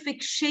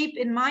specific shape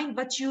in mind,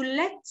 but you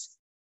let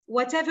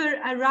whatever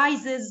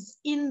arises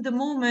in the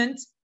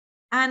moment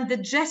and the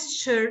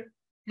gesture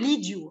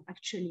lead you.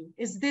 Actually,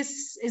 is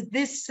this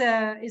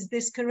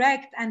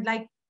correct? And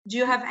like, do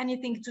you have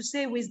anything to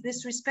say with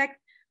this respect,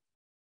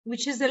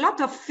 which is a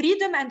lot of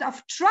freedom and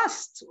of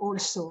trust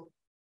also?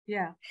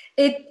 Yeah,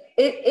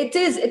 it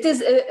is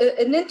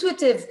an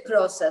intuitive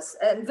process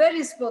and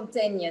very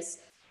spontaneous.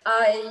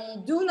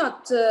 I do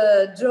not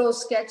draw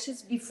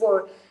sketches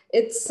before.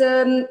 It's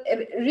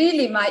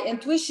really my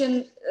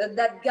intuition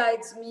that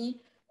guides me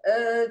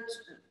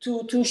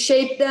to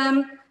shape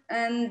them.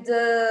 And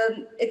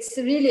it's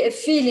really a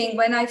feeling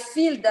when I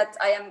feel that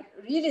I am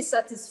really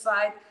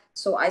satisfied.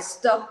 So I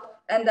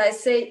stop and I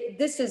say,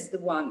 this is the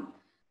one.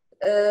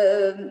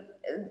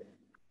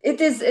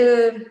 it is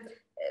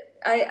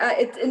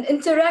it's an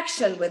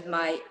interaction with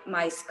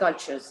my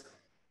sculptures,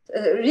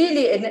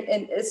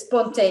 really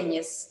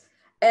spontaneous,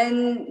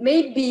 and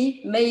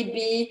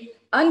maybe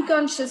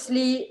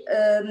unconsciously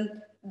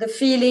the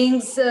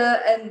feelings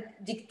and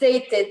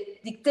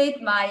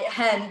dictate my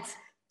hand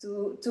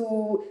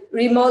to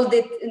remold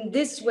it in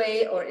this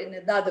way or in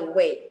another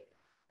way.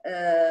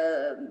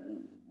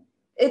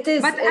 It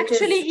is. But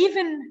actually,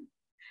 even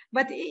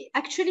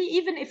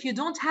if you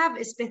don't have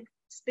a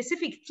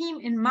specific theme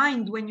in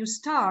mind when you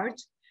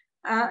start,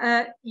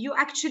 you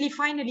actually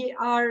finally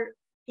are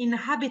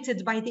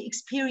inhabited by the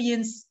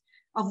experience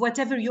of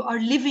whatever you are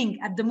living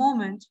at the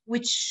moment,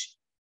 which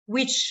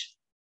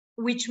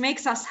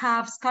makes us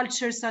have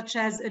sculptures such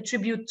as a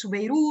tribute to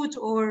Beirut,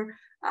 or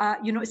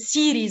you know, a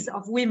series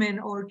of women,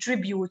 or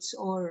tributes,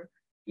 or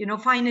you know,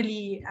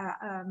 finally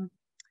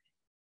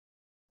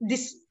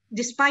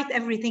despite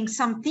everything,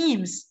 some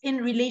themes in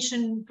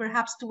relation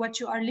perhaps to what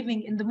you are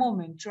living in the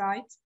moment,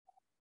 right?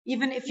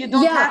 Even if you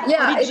don't have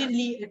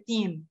originally a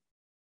theme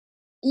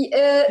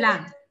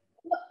planned.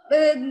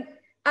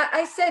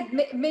 I said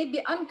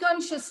maybe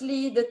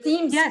unconsciously the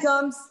themes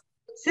comes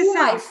through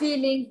my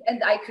feelings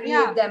and I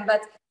create them,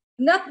 but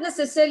not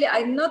necessarily.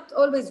 I not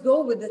always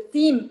go with the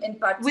theme in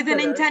particular. With an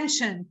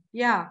intention,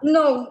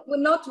 No,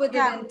 not with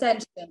an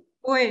intention.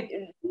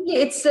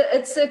 It's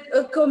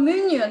a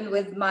communion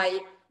with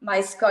my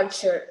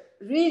sculpture.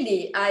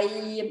 Really,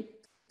 I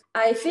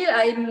feel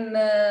I'm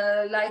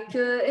like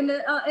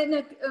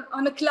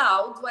on a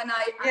cloud when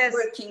I'm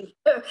working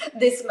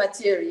this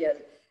material.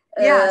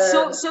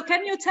 So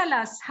can you tell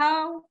us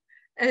how,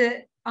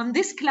 on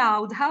this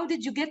cloud, how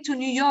did you get to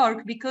New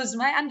York? Because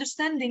my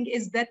understanding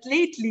is that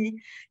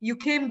lately you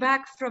came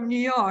back from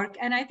New York,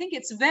 and I think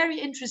it's very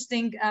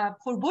interesting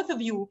for both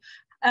of you,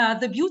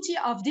 the beauty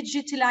of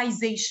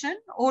digitalization.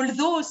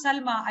 Although,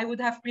 Salma, I would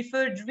have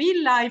preferred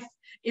real life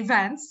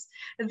events.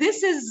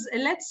 This is,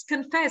 let's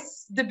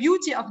confess, the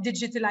beauty of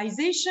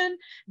digitalization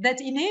that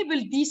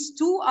enabled these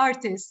two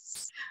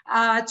artists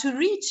to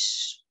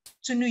reach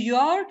to New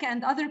York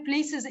and other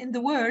places in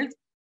the world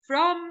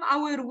from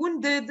our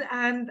wounded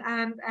and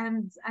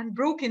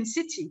broken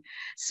city.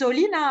 So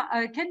Lina,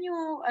 can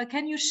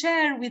you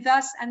share with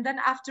us, and then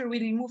after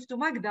we'll move to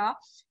Magda,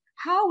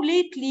 how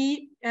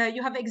lately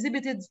you have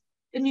exhibited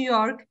in New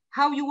York,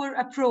 how you were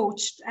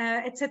approached,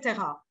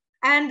 etc.,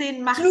 and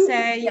in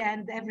Marseille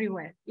and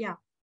everywhere.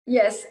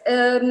 Yes.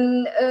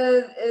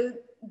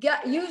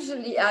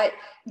 Usually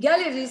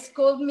galleries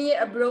call me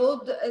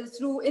abroad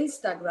through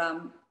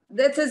Instagram.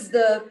 That is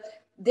the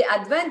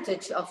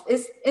advantage of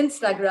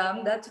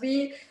Instagram, that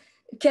we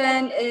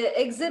can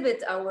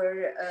exhibit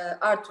our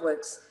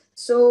artworks.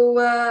 So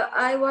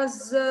I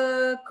was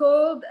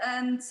called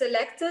and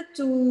selected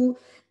to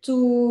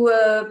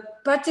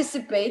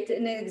participate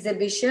in an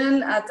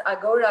exhibition at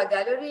Agora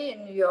Gallery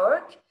in New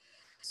York.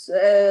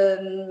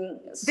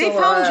 They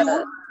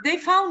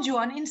found you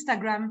on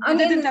Instagram. You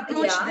didn't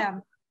approach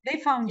them. They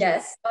found you.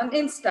 Yes, on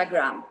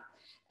Instagram.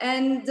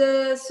 And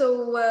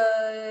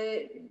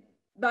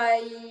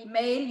by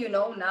mail, you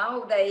know,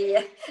 now they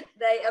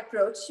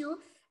approach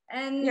you.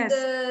 And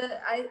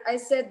I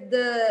said,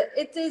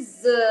 it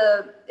is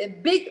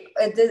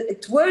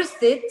it's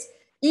worth it,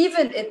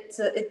 even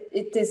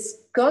it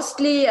is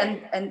costly,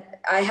 and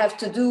I have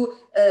to do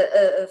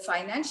a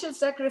financial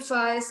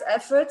sacrifice,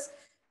 efforts.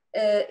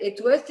 It's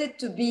worth it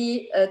to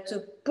be to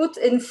put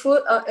in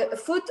foot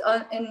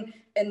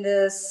in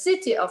the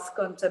city of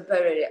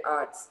contemporary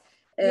arts.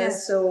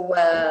 So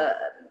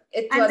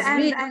it was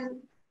really.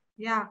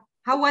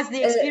 How was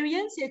the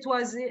experience? It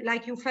was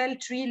like you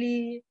felt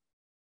really.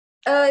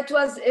 It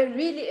was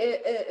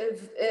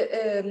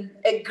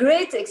a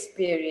great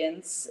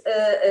experience,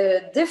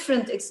 a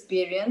different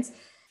experience.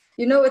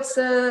 You know, it's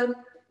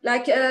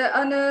like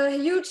on a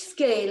huge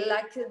scale,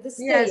 like the space.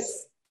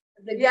 Yes.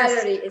 The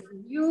gallery is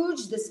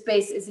huge. The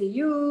space is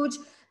huge.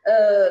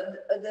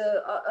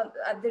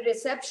 At the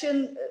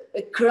reception,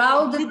 a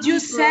crowd. Did you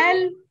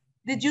sell?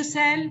 Did you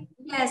sell?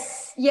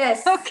 Yes.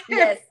 Okay.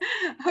 Yes.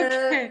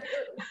 Okay.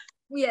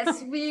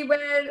 Yes, we were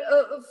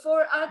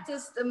 4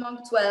 artists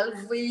among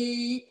 12.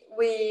 We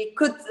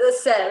could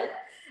sell,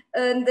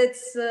 and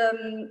it's a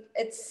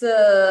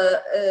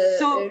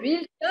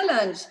real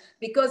challenge,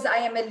 because I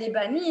am a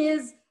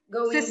Lebanese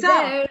going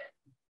there.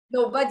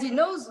 Nobody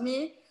knows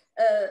me.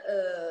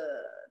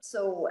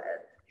 So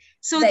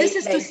this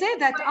is to say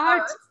that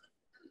art.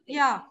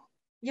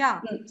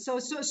 So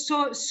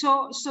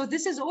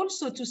this is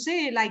also to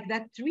say, like,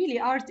 that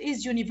really art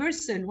is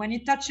universal. When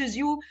it touches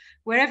you,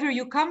 wherever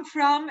you come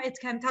from, it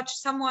can touch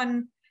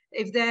someone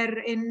if they're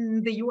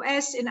in the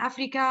US, in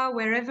Africa,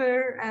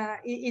 wherever.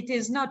 It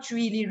is not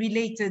really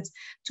related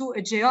to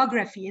a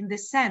geography in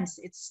this sense.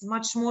 It's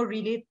much more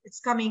related. It's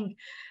coming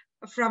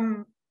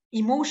from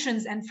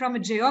emotions and from a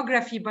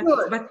geography, but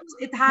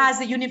it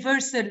has a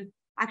universal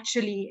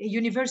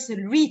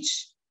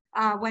reach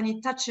when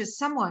it touches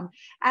someone.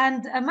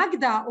 And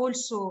Magda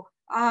also,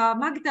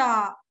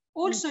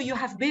 you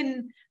have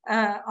been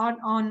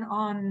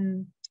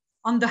on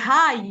on the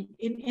high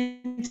in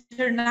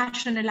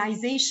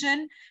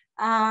internationalization.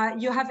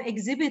 You have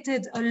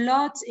exhibited a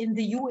lot in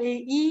the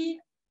UAE.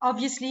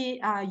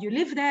 Obviously, you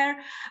live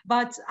there,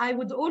 but I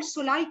would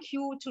also like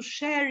you to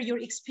share your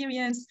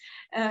experience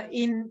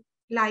in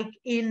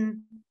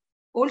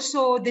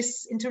also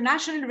this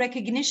international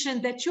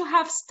recognition that you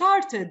have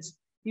started.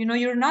 You know,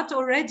 you're not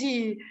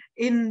already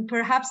in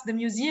perhaps the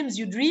museums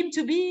you dream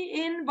to be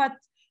in, but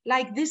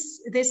like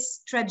this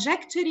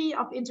trajectory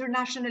of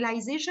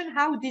internationalization,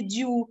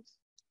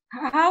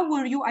 how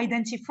were you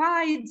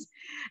identified?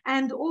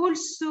 And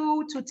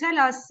also to tell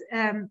us,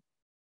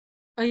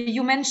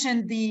 you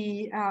mentioned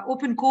the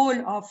open call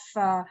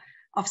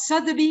of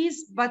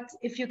Sotheby's, but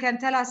if you can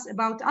tell us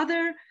about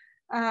other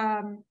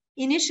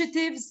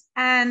initiatives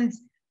and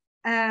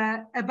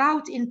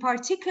about in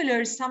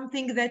particular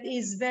something that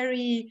is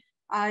very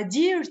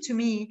dear to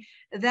me,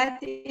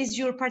 that is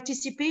your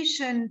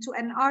participation to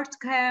an art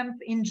camp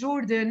in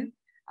Jordan,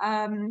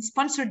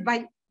 sponsored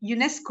by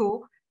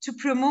UNESCO, to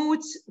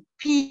promote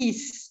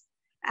peace,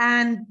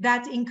 and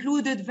that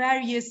included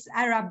various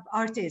Arab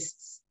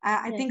artists.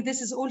 I think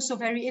this is also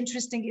very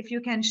interesting if you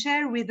can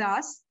share with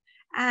us,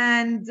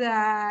 and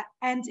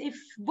if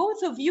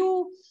both of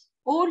you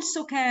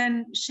also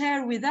can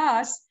share with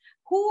us,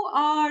 who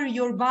are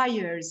your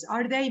buyers?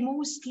 Are they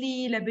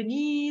mostly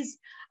Lebanese?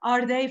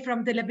 Are they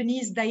from the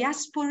Lebanese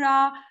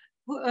diaspora?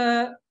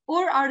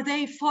 Or are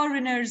they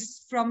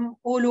foreigners from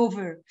all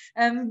over?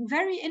 I'm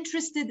very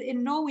interested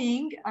in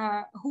knowing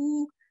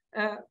who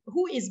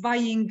is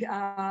buying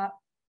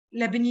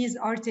Lebanese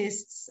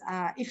artists,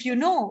 if you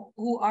know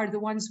who are the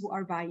ones who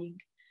are buying.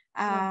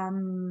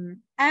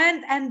 And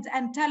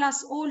tell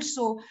us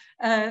also,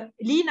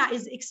 Lina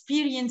is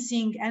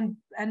experiencing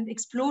and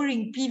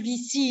exploring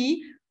PVC,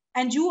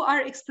 and you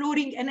are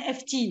exploring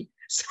NFT.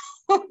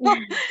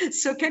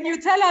 So can you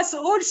tell us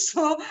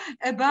also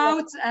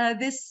about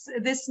this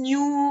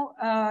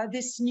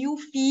new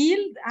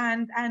field,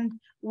 and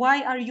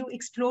why are you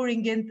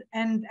exploring it,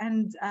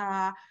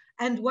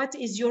 and what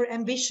is your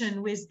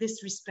ambition with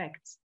this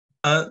respect?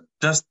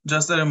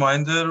 Just a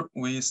reminder,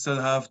 we still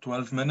have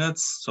 12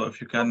 minutes, so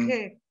if you can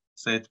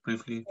say it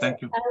briefly.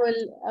 Thank you.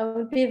 I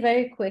will be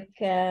very quick.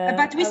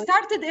 But we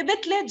started a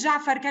bit late,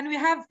 Jafar. Can we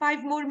have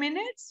 5 more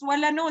minutes?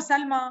 Wala no,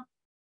 Salma?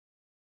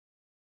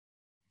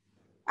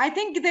 I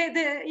think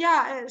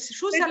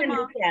Shu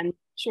Salma?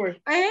 Sure.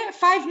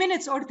 5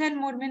 minutes or 10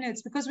 more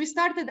minutes, because we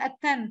started at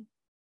 10.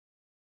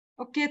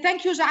 Okay,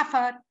 thank you,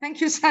 Jafar. Thank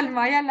you,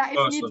 Salma. Yalla,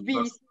 if need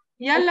be.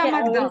 Yalla, Okay,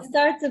 Magda. I will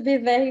start to be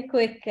very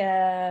quick.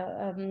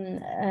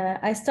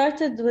 I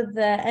started with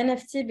the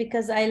NFT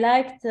because I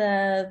liked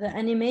the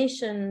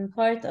animation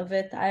part of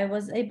it. I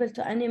was able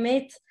to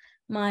animate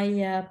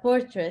my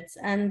portraits,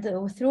 and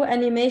through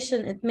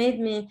animation, it made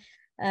me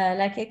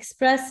like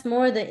express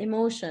more the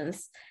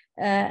emotions.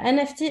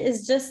 NFT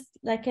is just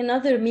like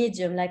another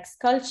medium, like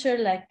sculpture,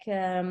 like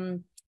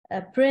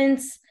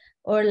prints,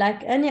 or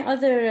like any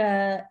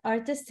other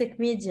artistic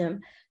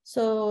medium.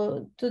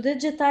 So to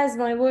digitize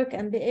my work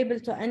and be able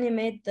to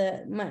animate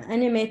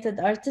animated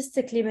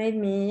artistically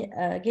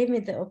gave me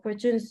the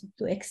opportunity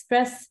to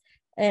express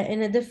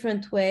in a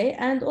different way,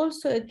 and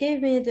also it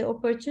gave me the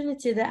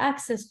opportunity, the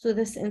access to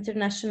this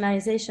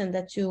internationalization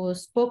that you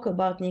spoke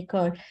about,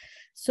 Nicole.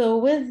 So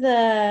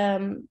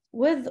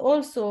with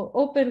also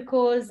open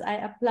calls, I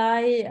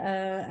apply,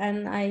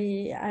 and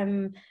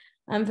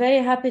I'm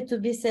very happy to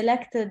be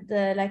selected.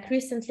 Like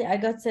recently, I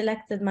got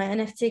selected. My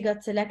NFT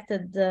got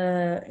selected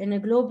in a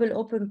global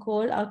open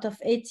call out of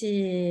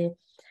 80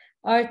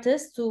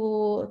 artists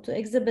to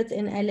exhibit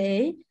in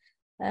LA.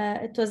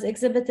 It was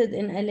exhibited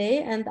in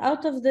LA, and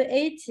out of the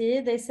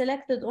 80, they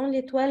selected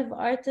only 12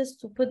 artists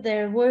to put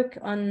their work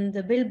on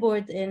the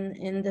billboard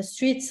in the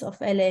streets of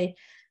LA.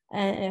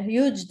 A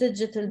huge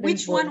digital billboard.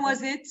 Which one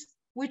was it?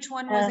 Which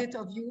one was it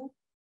of you?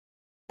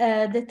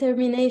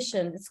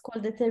 Determination. It's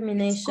called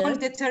Determination. It's called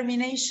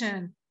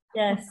Determination.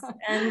 Yes,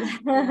 and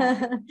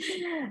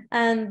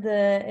and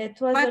it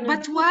was.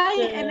 But why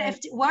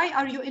NFT? Why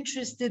are you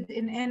interested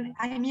in?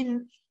 I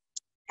mean,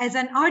 as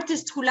an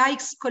artist who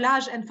likes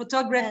collage and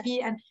photography,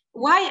 and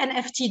why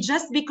NFT?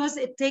 Just because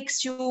it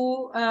takes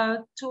you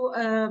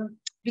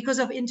because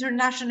of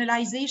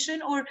internationalization,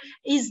 or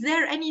is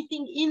there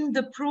anything in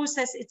the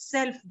process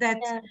itself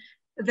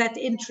that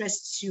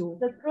interests you?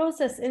 The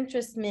process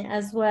interests me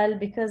as well,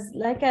 because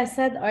like I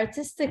said,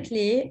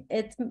 artistically,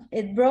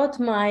 it brought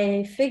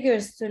my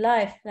figures to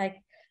life.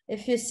 Like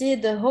if you see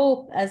the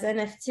Hope as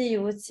NFT,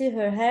 you would see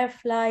her hair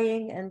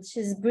flying, and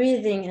she's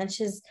breathing, and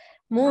she's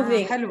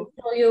moving.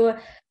 So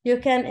you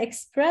can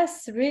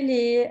express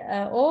really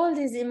all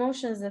these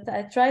emotions that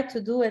I try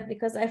to do it,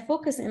 because I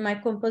focus in my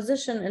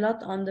composition a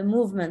lot on the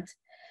movement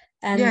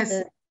and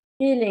the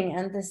feeling,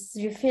 and this,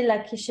 you feel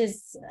like she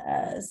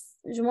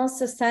wants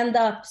to stand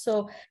up.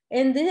 So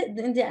in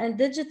the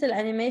digital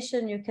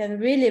animation, you can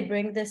really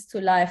bring this to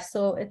life.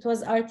 So it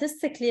was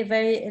artistically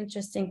very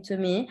interesting to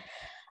me,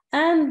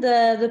 and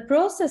the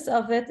process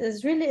of it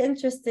is really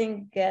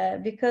interesting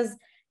because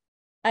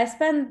I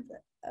spend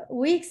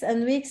weeks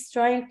and weeks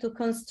trying to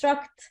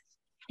construct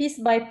piece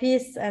by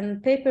piece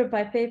and paper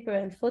by paper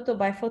and photo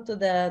by photo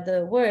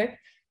the work.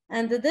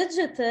 And the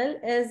digital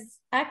is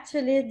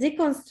actually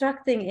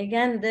deconstructing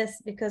again this,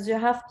 because you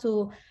have to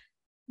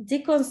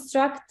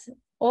deconstruct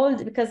all,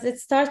 because it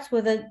starts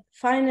with a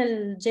final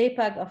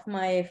JPEG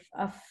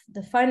of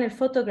the final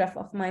photograph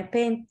of my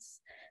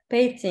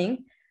painting,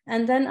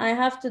 and then I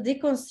have to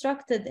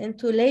deconstruct it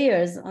into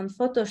layers on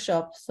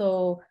Photoshop.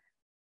 So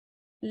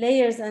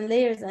layers and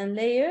layers and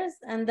layers,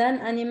 and then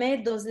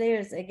animate those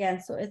layers again.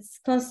 So it's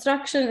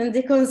construction and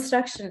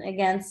deconstruction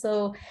again. So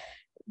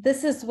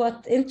this is what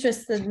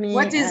interested me.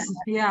 What is,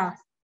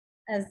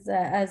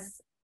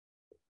 as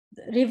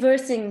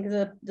reversing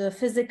the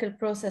physical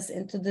process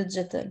into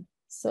digital.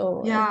 So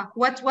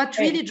what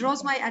really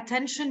draws my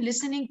attention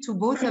listening to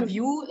both of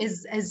you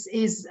is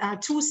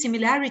two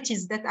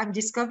similarities that I'm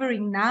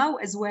discovering now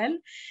as well,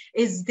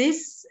 is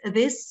this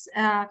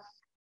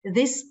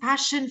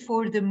passion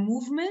for the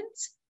movement,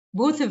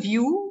 both of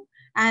you,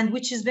 and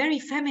which is very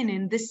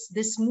feminine,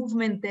 this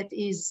movement that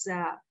is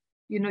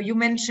you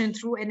mentioned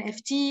through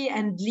NFT,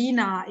 and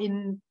Lina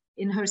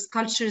in her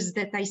sculptures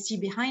that I see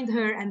behind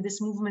her, and this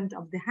movement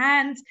of the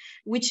hand,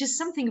 which is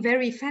something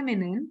very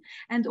feminine.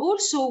 And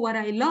also what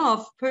I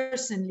love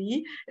personally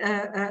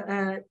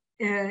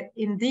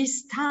in these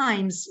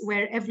times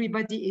where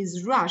everybody is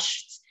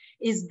rushed,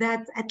 is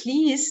that at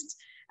least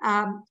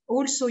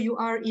also you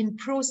are in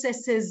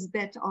processes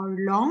that are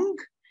long,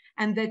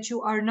 and that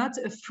you are not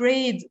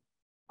afraid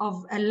of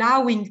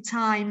allowing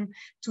time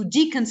to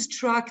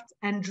deconstruct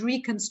and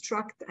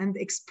reconstruct and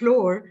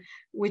explore,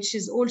 which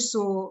is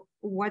also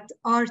what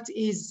art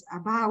is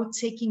about,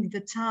 taking the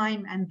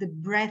time and the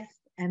breath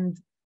and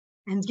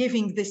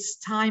giving this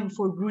time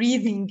for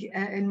breathing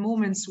in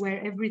moments where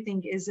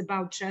everything is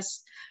about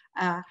just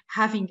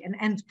having an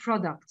end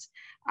product.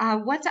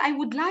 What I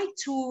would like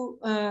to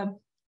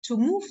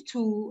move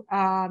to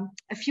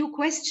a few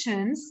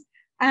questions.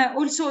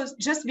 Also,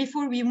 just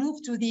before we move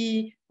to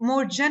the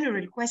more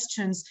general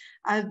questions,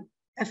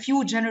 a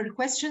few general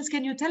questions.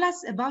 Can you tell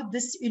us about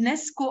this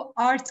UNESCO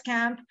art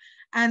camp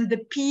and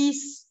the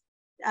piece,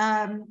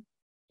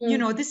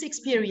 this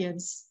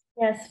experience?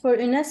 Yes, for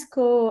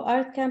UNESCO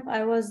art camp,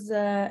 I was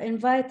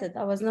invited,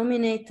 I was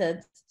nominated.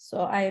 So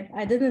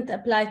I didn't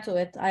apply to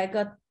it. I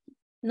got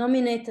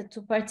nominated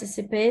to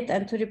participate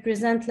and to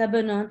represent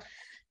Lebanon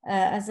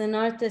as an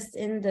artist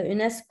in the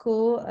UNESCO.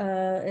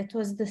 It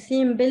was the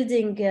theme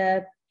building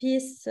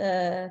peace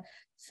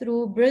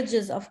through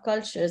bridges of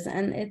cultures,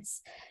 and it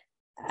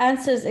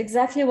answers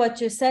exactly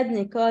what you said,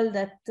 Nicole,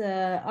 that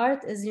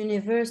art is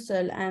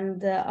universal,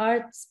 and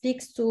art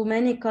speaks to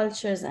many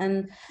cultures,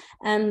 and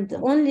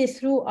only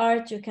through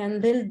art you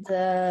can build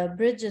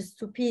bridges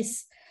to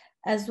peace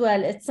as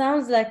well. It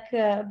sounds like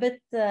a bit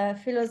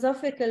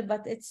philosophical,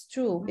 but it's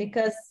true,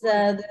 because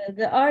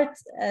the art,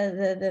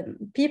 the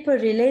people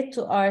relate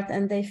to art,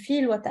 and they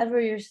feel whatever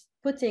you're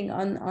putting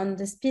on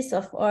this piece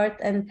of art,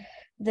 and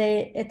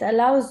it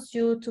allows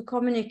you to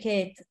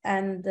communicate.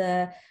 And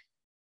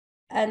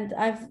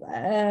I've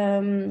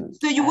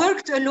so you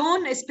worked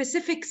alone, a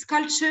specific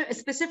sculpture, a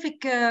specific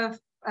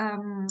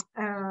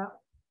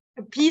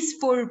piece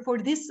for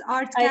this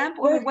art camp,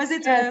 or was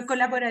it a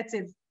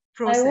collaborative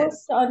process? I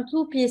worked on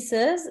two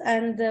pieces,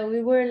 and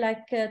we were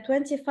like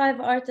 25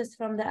 artists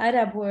from the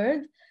Arab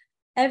world,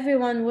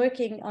 everyone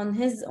working on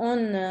his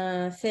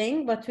own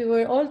thing, but we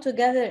were all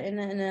together in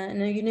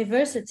a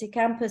university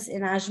campus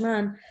in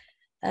Ajman,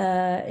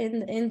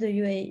 in the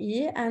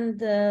UAE,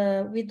 and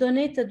we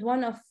donated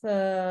one of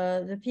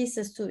the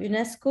pieces to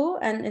UNESCO,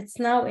 and it's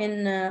now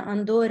in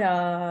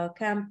Andorra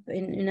camp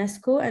in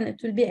UNESCO, and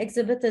it will be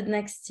exhibited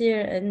next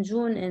year in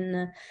June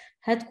in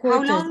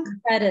headquarters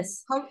in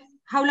Paris.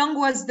 How long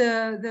was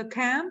the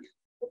camp?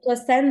 It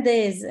was 10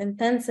 days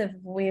intensive.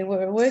 We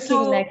were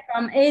working like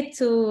from 8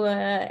 to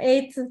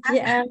 8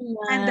 p.m.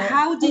 And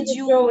how did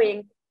you?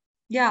 Drawing.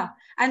 Yeah,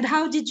 and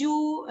how did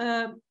you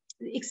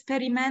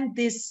experiment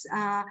this?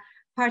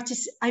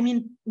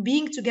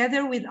 Being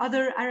together with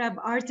other Arab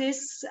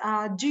artists.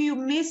 Do you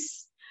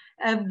miss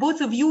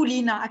both of you,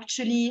 Lina?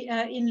 Actually,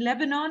 in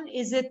Lebanon,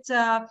 is it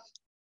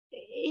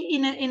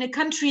in a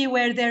country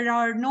where there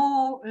are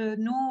no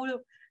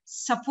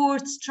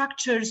support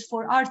structures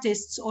for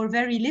artists, or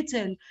very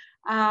little?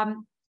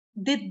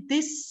 Did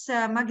this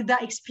Magda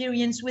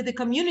experience with a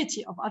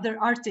community of other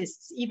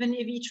artists, even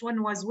if each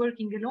one was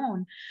working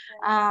alone?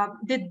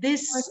 Did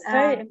this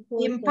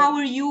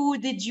empower you?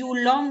 Did you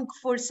long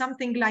for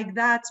something like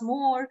that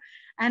more?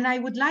 And I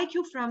would like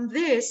you from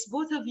this,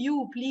 both of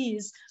you,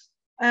 please,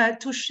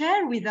 to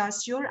share with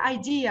us your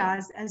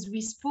ideas as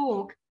we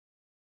spoke,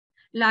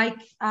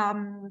 like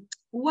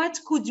what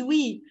could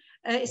we,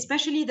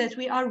 especially that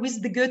we are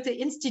with the Goethe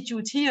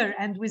Institute here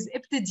and with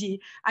Ebtedy,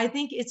 I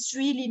think it's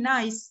really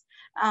nice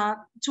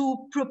to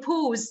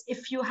propose,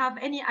 if you have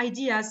any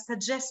ideas,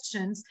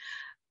 suggestions,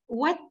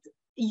 what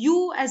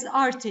you as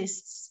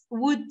artists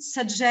would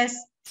suggest,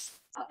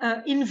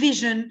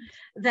 envision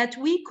that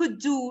we could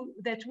do,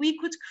 that we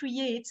could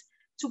create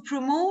to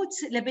promote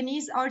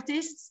Lebanese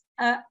artists,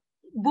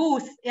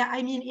 both,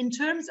 in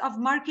terms of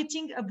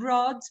marketing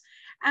abroad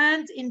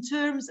and in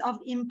terms of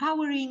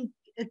empowering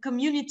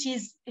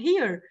communities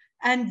here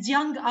and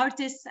young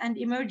artists and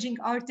emerging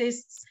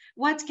artists?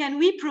 What can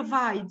we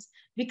provide?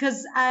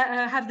 Because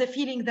I have the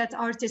feeling that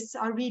artists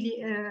are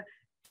really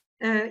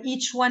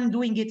each one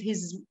doing it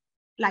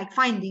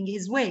finding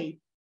his way.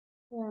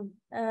 Yeah.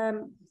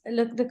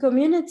 Look, the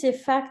community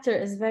factor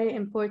is very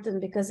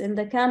important, because in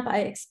the camp I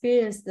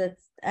experienced that,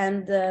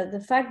 and the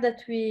fact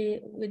that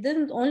we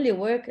didn't only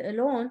work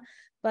alone,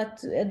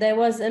 but there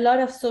was a lot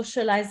of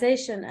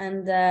socialization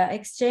and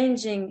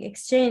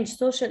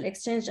social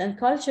exchange and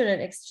cultural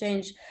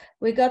exchange.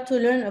 We got to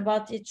learn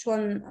about each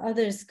one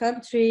other's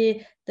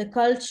country, the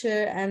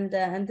culture, and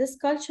this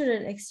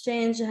cultural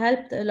exchange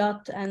helped a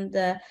lot, and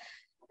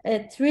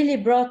it really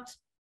brought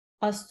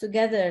us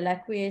together.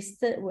 Like we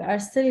are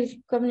still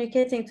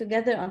communicating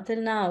together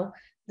until now,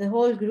 the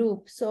whole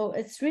group. So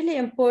it's really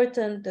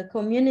important, the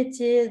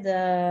community,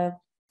 the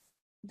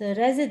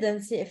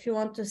residency, if you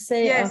want to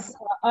say, yes, of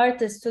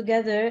artists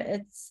together.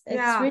 It's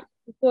really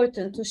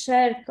important to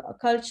share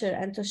culture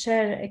and to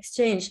share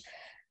exchange,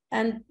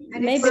 and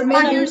maybe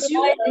ideas.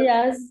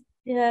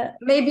 Yeah,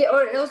 maybe,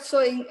 or also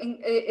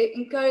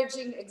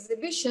encouraging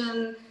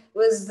exhibition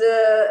with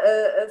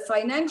the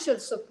financial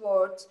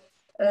support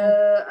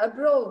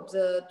abroad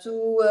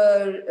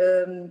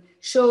to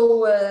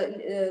show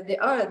the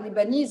art,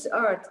 Lebanese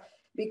art,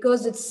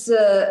 because it's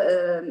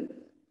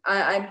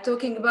I'm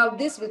talking about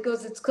this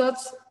because it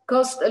costs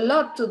a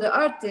lot to the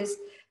artists.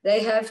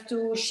 They have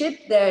to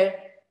ship their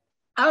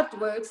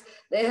artworks.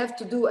 They have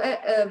to do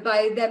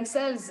by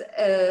themselves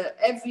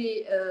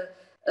every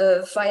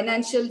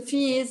financial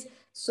fees.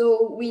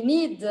 So we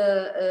need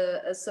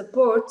a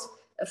support,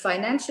 a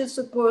financial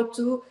support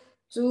to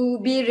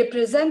be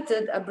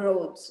represented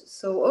abroad.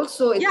 So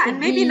also it and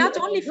maybe not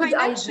only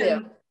financial.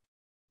 Idea.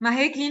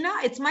 Mahek, Lina,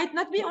 it might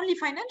not be only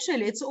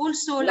financial. It's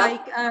also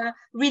like a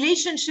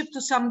relationship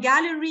to some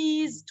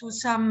galleries, to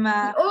some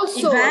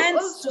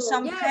events, to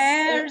some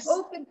fairs.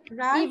 Open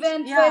right?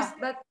 Event fairs,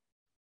 but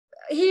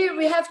here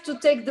we have to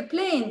take the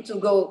plane to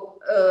go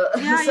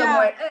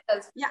somewhere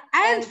else. Yeah,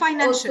 and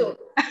financial.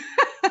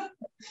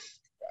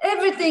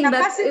 Everything,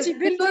 capacity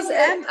building because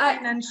and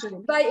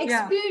financial. By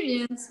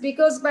experience,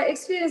 because by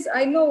experience,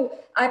 I know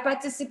I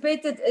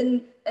participated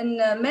in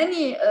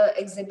many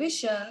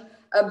exhibitions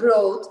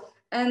abroad,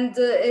 and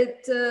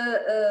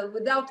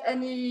without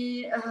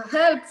any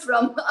help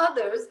from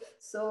others.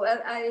 So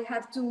I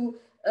have to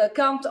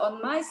count on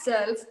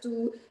myself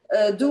to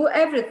do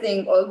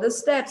everything, all the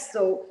steps.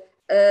 So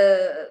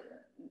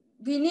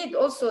we need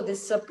also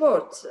this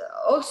support.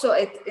 Also,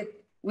 it's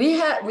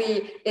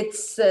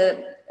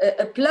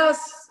a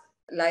plus.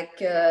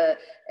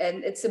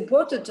 And it's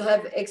important to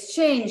have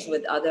exchange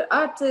with other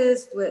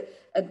artists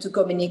and to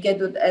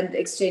communicate with and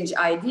exchange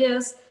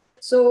ideas.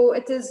 So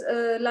it is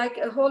like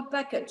a whole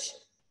package.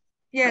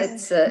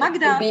 Yes,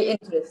 Magda, it will be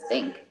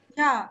interesting.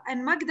 Yeah,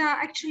 and Magda,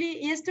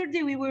 actually,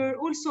 yesterday we were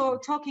also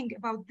talking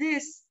about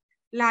this,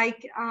 that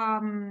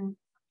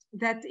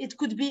it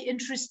could be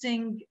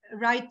interesting,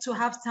 right, to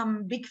have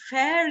some big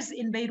fairs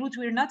in Beirut.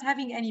 We're not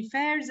having any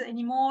fairs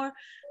anymore,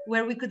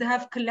 where we could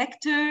have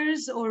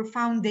collectors or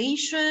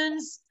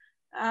foundations.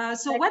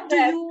 So what do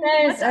you,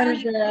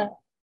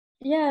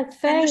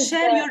 can you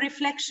share your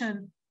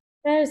reflection?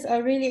 Fairs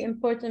are really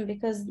important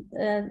because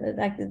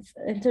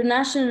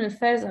international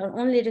fairs are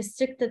only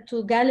restricted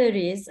to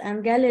galleries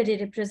and gallery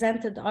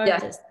represented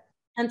artists.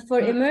 And for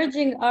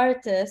emerging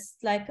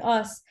artists like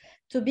us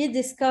to be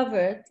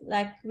discovered,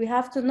 we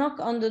have to knock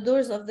on the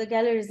doors of the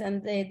galleries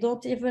and they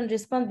don't even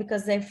respond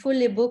because they're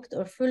fully booked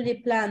or fully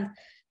planned.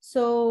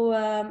 So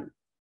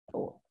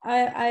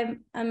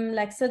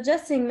I'm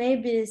suggesting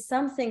maybe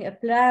something, a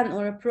plan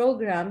or a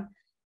program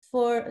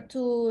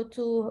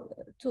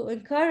to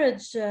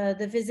encourage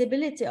the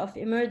visibility of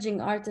emerging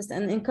artists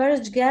and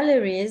encourage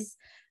galleries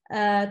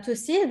to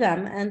see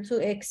them and to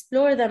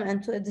explore them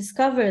and to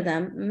discover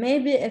them.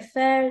 Maybe a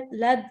fair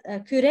a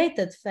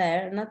curated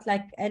fair, not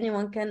like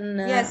anyone can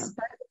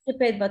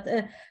participate, but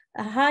a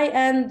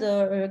high-end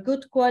or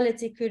good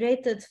quality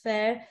curated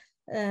fair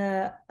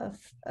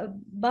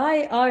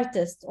by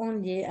artists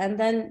only, and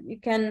then you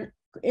can,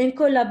 in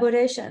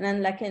collaboration,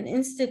 and like an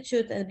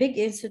institute, a big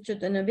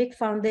institute and a big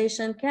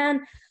foundation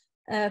can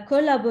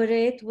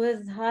collaborate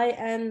with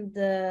high-end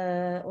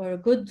or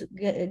good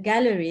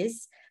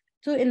galleries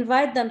to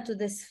invite them to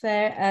this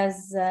fair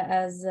as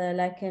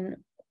like an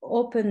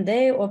open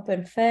day,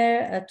 open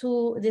fair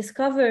to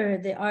discover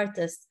the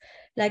artists.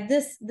 Like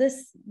this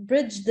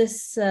bridge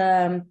this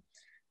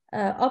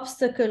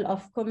obstacle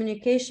of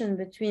communication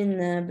between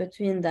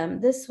them.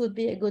 This would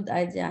be a good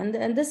idea,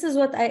 and this is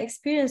what I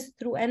experienced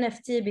through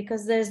NFT,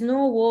 because there's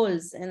no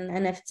walls in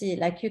NFT.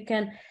 Like you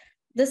can,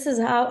 this is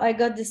how I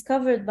got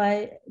discovered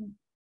by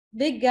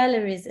big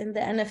galleries in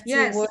the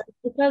NFT world,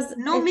 because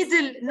no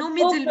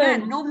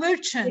middleman, no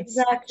merchants,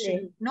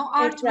 actually, no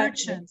art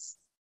merchants.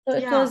 So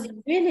it was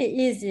really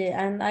easy,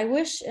 and I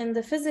wish in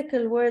the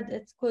physical world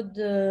it could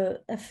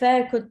a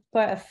fair could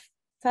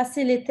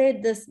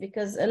facilitate this,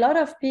 because a lot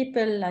of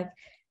people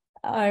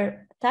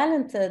are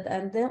talented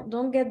and they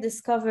don't get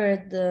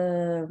discovered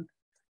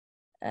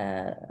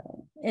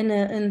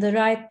in the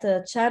right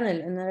channel,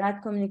 in the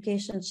right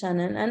communication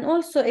channel, and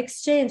also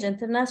exchange,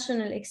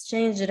 international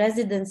exchange,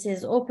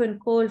 residencies, open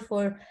call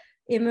for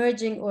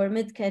emerging or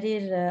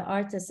mid-career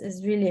artists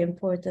is really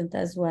important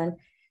as well.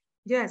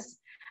 Yes,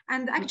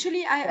 and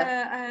actually,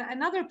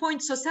 another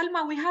point. So,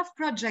 Selma, we have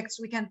projects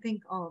we can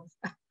think of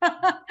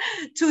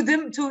to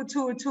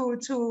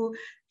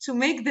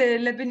make the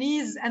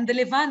Lebanese and the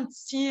Levant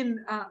scene,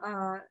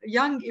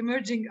 young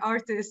emerging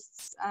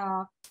artists,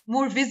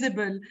 more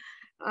visible,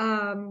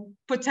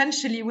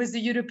 potentially with the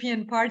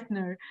European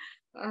partner.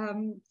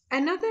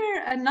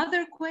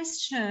 Another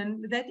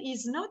question that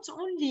is not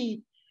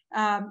only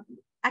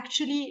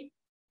actually.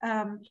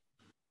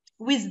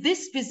 With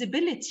this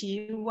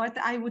visibility, what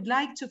I would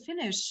like to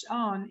finish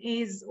on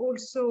is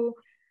also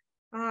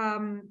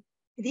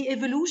the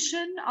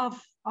evolution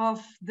of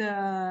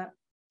the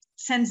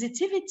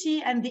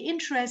sensitivity and the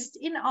interest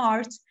in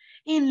art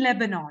in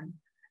Lebanon.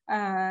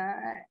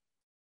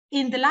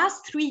 In the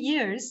last 3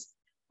 years,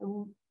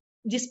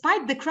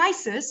 despite the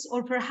crisis,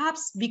 or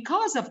perhaps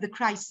because of the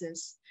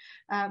crisis,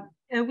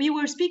 we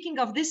were speaking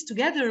of this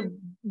together,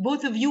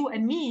 both of you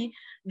and me,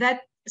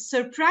 that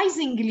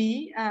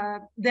surprisingly,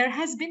 there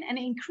has been an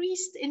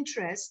increased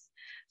interest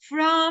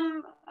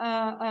from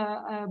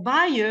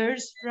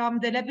buyers, from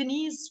the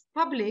Lebanese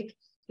public,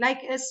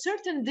 like a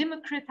certain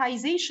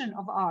democratization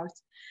of art.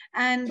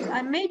 And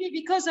maybe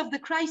because of the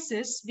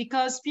crisis,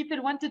 because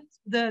people wanted,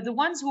 the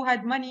ones who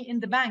had money in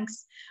the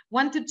banks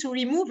wanted to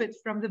remove it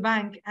from the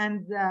bank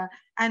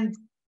and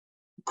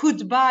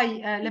could buy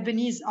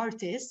Lebanese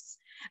artists.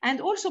 And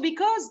also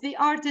because the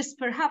artists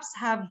perhaps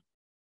have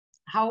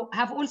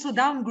also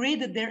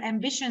downgraded their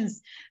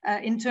ambitions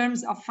in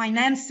terms of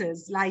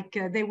finances, like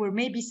they were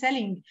maybe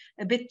selling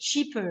a bit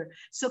cheaper.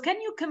 So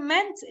can you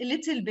comment a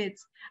little bit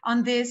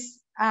on this?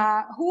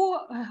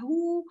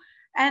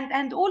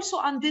 And also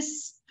on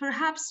this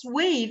perhaps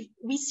wave,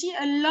 we see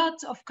a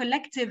lot of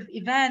collective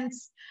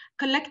events,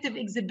 collective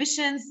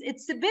exhibitions. It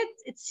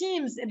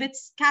seems a bit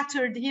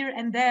scattered here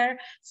and there.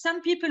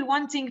 Some people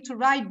wanting to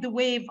ride the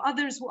wave,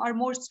 others who are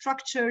more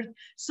structured.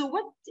 So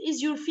what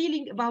is your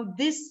feeling about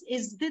this?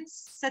 Is this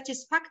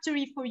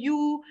satisfactory for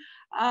you?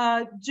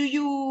 Do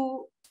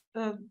you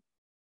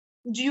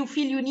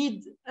feel you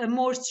need a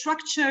more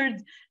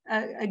structured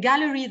a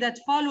gallery that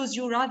follows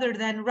you rather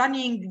than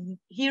running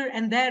here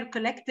and there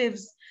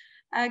collectives?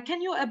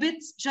 Can you a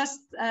bit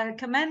just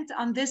comment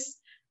on this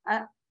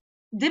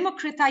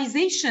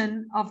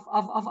democratization of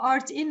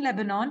art in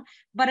Lebanon,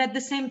 but at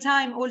the same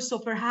time also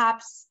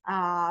perhaps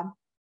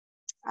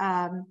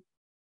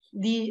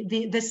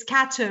the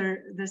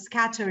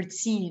scattered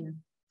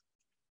scene?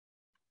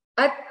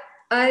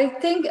 I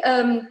think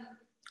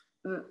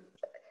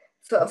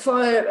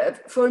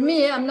for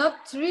me, I'm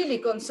not really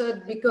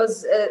concerned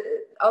because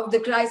of the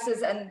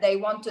crisis, and they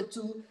wanted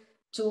to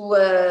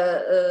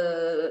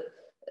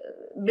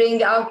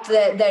bring out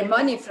their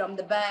money from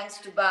the banks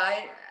to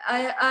buy.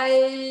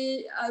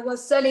 I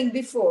was selling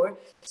before,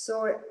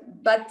 so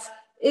but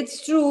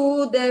it's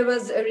true there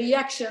was a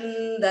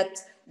reaction that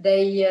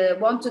they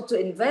wanted to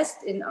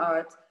invest in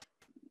art.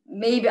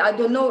 Maybe I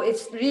don't know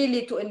if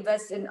really to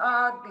invest in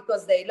art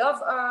because they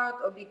love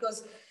art or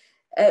because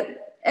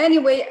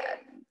anyway.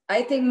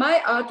 I think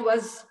my art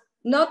was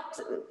not,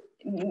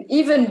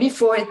 even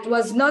before, it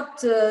was not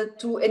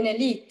to an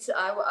elite.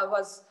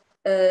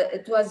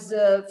 It was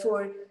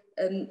for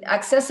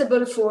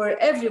accessible for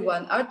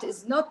everyone. Art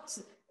is not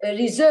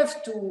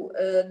reserved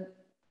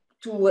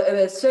to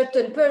a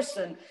certain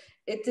person.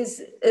 It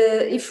is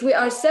if we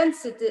are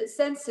sensitive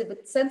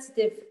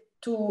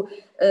to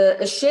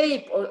a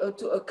shape or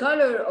to a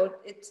color, or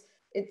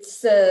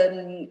it's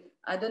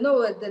I don't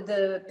know,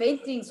 the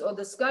paintings or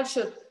the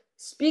sculpture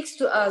speaks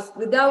to us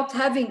without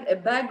having a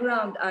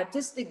background,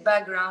 artistic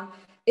background.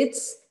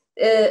 It's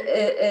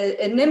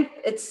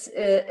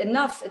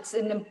enough. It's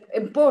an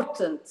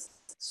important.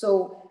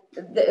 So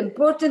the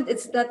important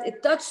is that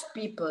it touched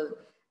people.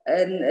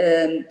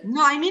 And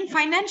no, I mean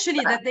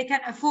financially, that they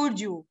can afford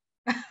you.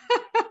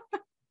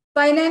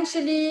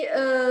 Financially,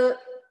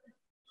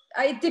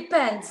 it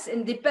depends.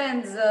 It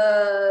depends.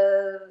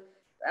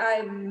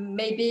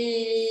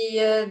 Maybe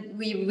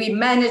we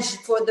manage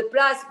for the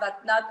price,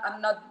 but not.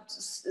 I'm not.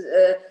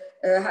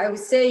 I would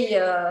say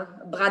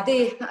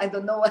bradé. I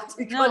don't know what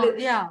we call it.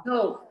 Yeah.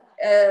 No.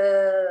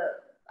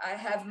 I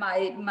have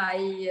my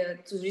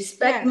to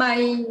respect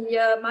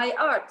my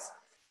art.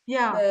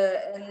 Yeah.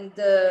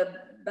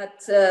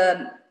 But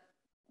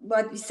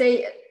what we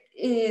say,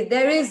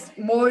 there is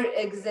more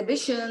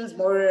exhibitions,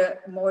 more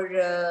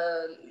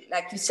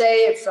like you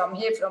say, from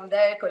here, from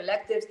there,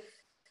 collectives.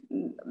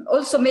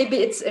 Also, maybe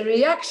it's a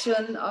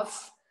reaction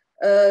of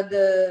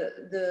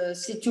the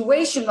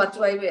situation what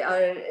way we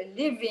are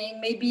living.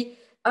 Maybe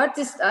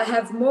artists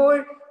have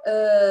more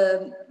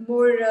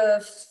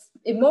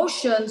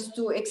emotions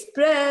to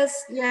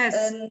express, yes,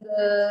 and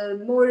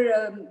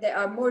they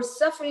are more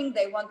suffering.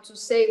 They want to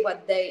say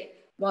what they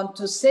want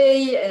to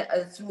say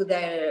through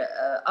their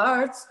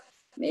arts.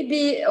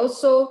 Maybe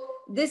also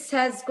this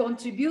has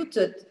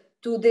contributed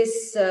to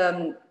this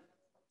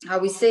how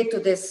we say to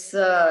this,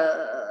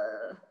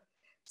 buzz,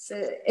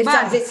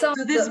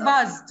 to this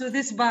buzz, to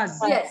this buzz.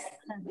 Yes,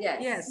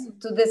 yes,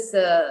 to this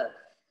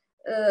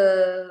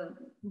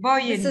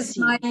buoyancy. This is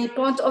my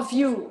point of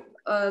view.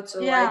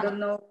 So yeah. I don't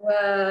know.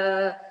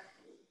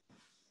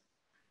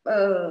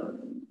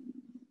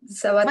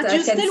 So what but I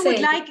you can still say.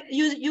 Would like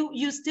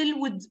you still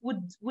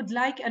would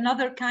like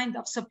another kind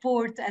of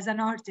support as an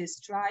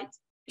artist, right?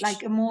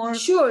 Like a more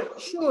sure.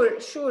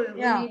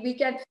 Yeah. We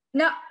can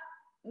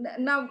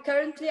now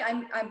currently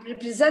I'm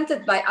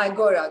represented by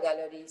Agora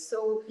Gallery,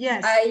 so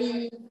yes,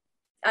 I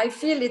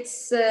feel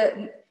it's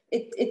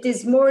it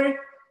is more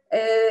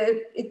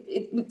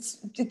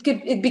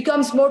it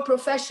becomes more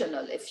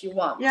professional if you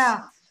want.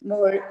 Yeah,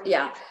 more,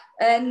 yeah,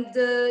 and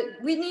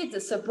we need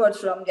the support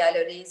from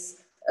galleries,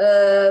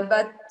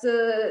 but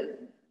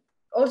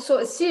also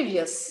a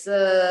serious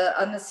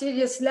on a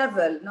serious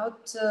level,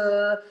 not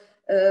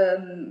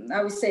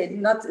I would say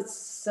not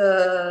it's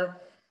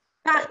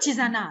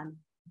artisanal.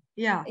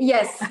 Yeah.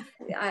 Yes,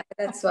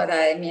 that's what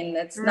I mean.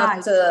 It's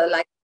right. Not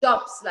like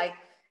jobs. Like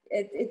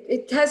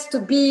it has to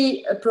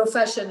be a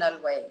professional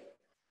way.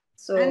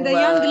 So and the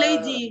young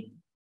lady.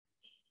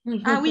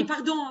 Oui,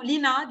 pardon,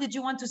 Lina. Did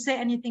you want to say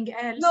anything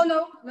else?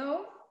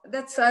 No.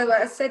 That's how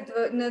I said.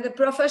 The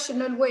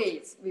professional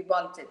ways we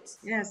want it.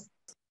 Yes.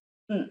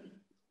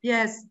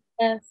 Yes.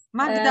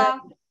 Magda.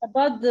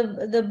 About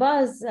the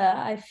buzz,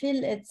 I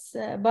feel it's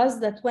a buzz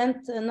that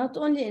went not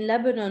only in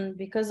Lebanon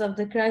because of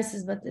the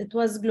crisis, but it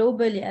was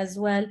globally as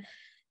well,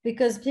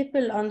 because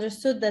people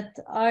understood that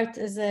art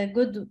is a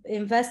good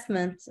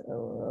investment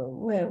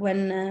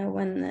when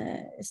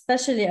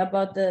especially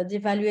about the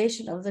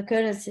devaluation of the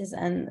currencies.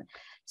 And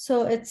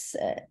so it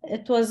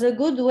was a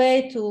good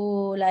way to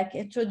like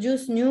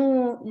introduce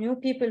new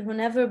people who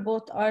never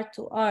bought art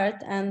to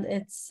art, and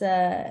it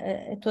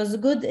was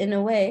good in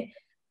a way.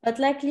 But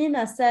like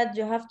Lina said,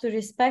 you have to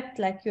respect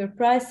like your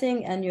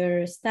pricing and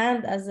your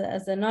stand as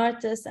an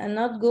artist, and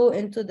not go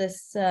into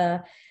this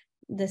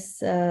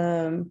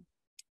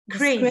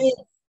craze.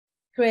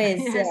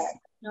 Yes. Yeah.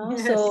 No?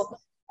 Yes. So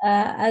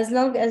as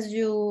long as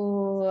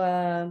you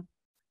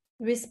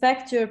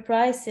respect your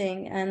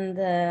pricing and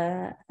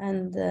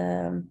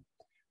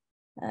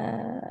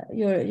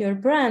your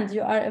brand,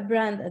 you are a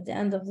brand at the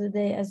end of the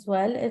day as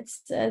well.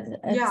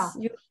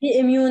 You'll be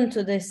immune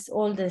to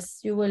all this.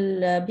 You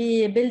will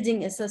be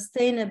building a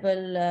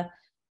sustainable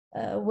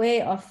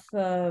way of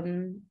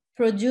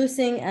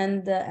producing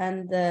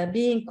and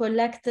being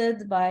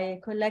collected by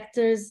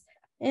collectors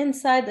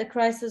inside the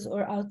crisis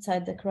or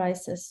outside the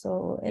crisis.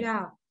 So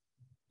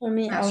for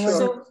me,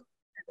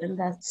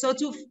 So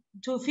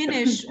to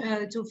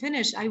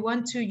finish, I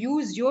want to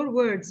use your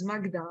words,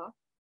 Magda.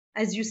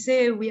 As you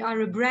say, we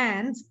are a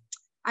brand.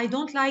 I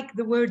don't like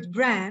the word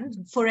brand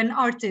for an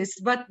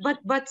artist, but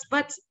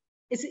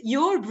it's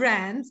your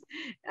brand.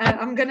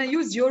 I'm gonna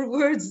use your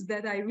words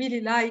that I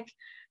really like.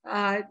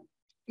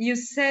 You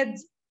said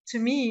to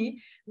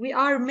me, we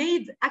are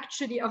made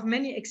actually of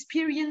many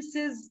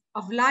experiences,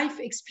 of life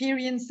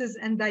experiences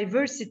and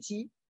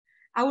diversity.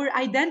 Our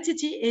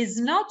identity is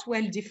not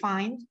well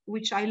defined,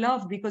 which I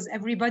love because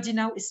everybody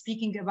now is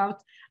speaking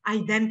about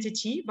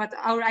identity, but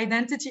our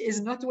identity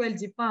is not well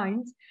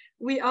defined.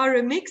 We are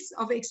a mix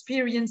of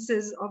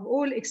experiences, of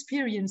all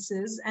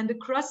experiences, and a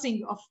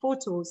crossing of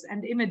photos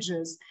and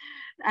images.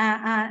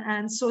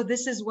 And so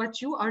this is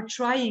what you are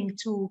trying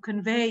to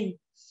convey.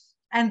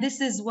 And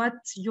this is what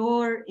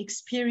your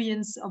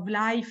experience of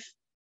life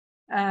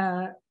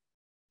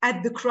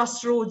at the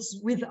crossroads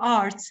with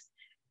art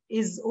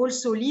is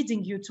also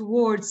leading you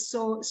towards.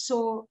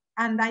 So,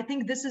 and I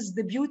think this is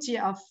the beauty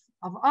of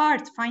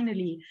art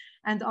finally,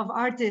 and of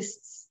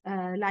artists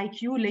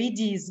like you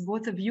ladies,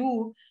 both of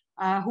you,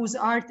 whose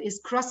art is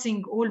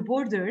crossing all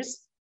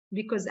borders,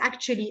 because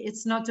actually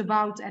it's not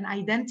about an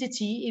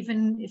identity,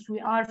 even if we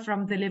are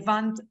from the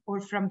Levant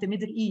or from the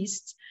Middle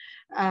East,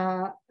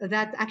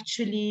 that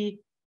actually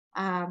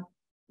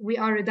we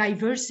are a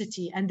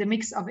diversity and a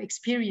mix of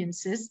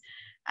experiences.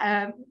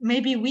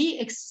 Maybe we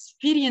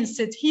experience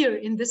it here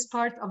in this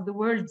part of the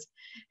world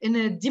in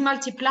a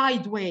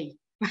demultiplied way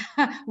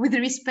with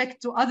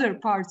respect to other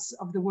parts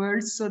of the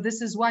world. So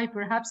this is why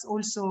perhaps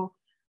also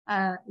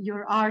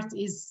your art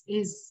is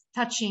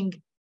touching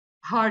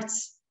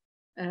hearts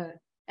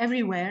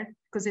everywhere,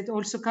 because it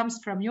also comes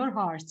from your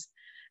heart.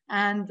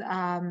 And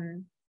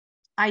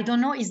I don't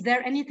know, is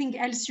there anything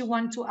else you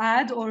want to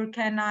add, or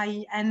can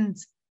I end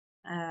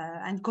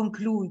and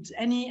conclude?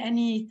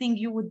 Anything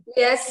you would?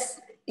 Yes,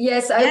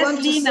 I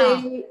want to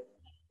say,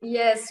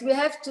 yes, we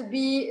have to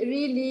be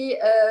really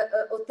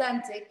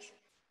authentic,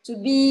 to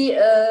be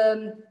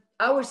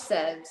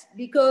ourselves,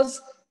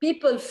 because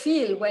people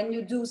feel when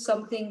you do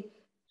something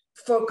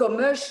for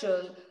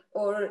commercial,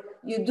 or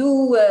you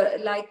do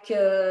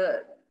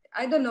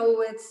I don't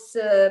know, it's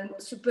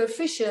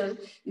superficial.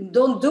 You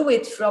don't do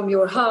it from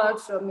your heart,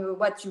 from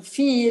what you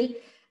feel.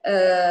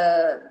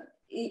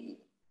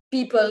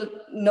 People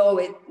know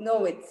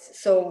it.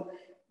 So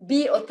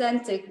be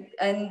authentic,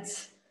 and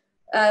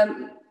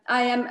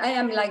I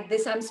am like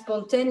this. I'm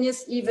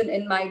spontaneous, even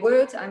in my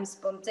work. I'm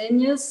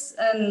spontaneous,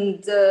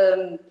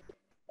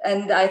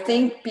 and I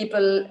think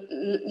people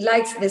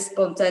like this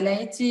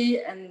spontaneity,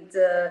 and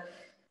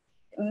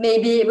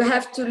maybe we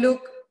have to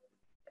look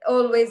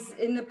always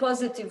in a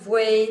positive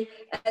way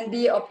and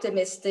be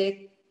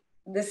optimistic.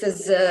 This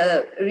is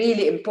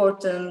really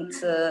important.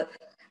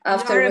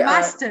 After you are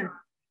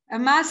a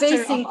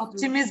master of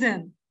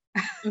optimism.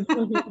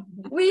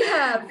 We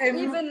have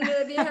everyone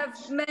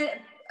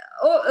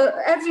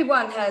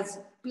has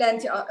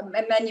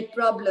many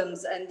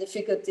problems and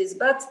difficulties,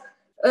 but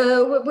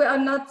we are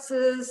not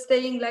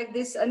staying like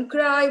this and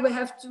cry. We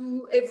have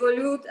to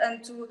evolve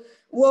and to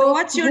walk. So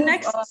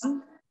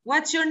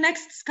what's your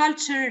next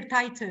sculpture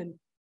title?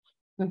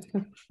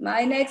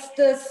 My next,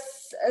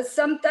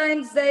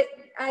 sometimes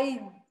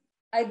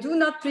I do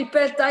not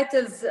prepare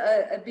titles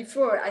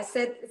before. I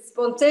said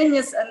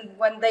spontaneous, and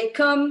when they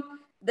come,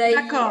 they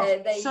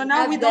so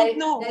now we don't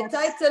know the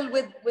title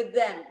with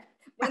them.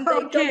 When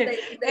they come,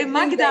 they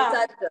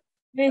Magda,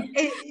 their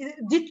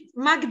title.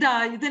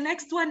 Magda, the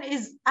next one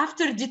is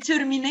after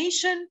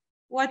determination.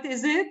 What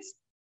is it?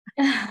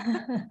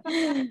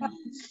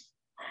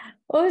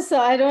 Also,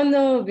 I don't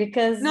know,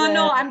 because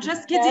no, I'm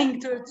just kidding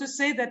to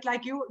say that,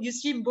 like, you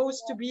seem both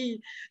to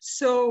be,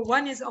 so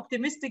one is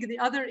optimistic, the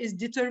other is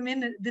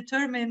determined.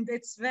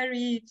 It's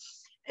very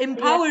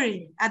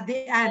empowering at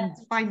the end,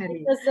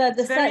 finally.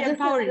 It's very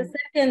empowering. The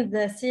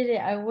second series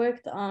I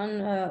worked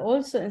on,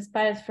 also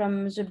inspired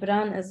from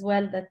Gibran as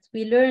well, that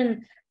we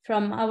learn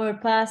from our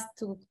past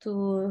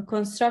to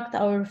construct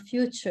our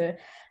future.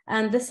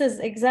 And this is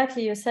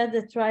exactly, you said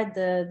it right,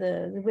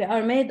 we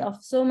are made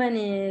of so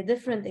many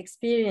different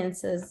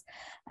experiences,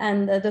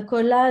 and the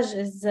collage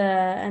is,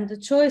 and the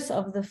choice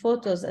of the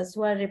photos as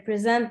well,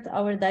 represent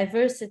our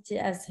diversity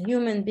as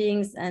human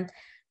beings. And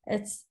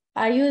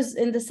I use,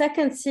 in the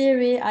second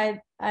series,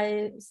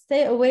 I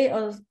stay away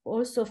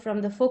also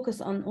from the focus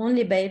on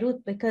only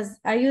Beirut, because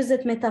I use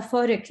it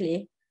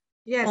metaphorically.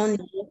 Yes.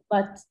 Only,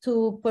 but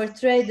to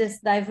portray this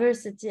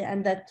diversity,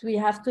 and that we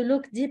have to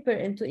look deeper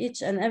into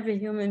each and every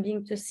human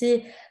being to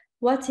see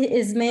what he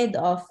is made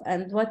of,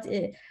 and what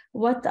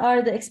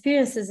are the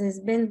experiences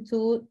he's been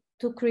to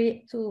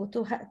create, to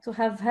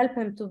have help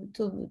him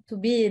to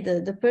be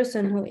the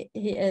person who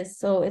he is.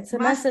 So it's a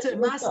message of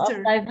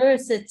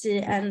diversity,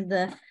 and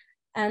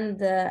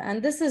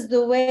this is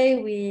the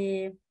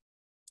way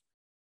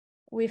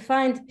we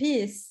find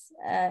peace.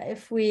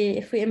 If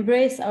we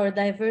embrace our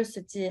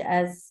diversity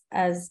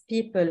as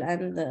people.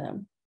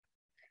 And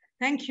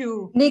thank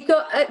you,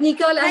 Nicole.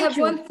 I have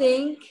one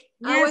thing.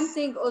 Yes. One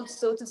thing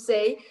also to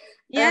say.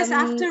 Yes.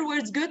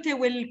 Afterwards, Goethe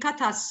will cut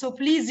us. So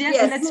please, yes.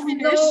 Let's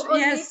finish. No,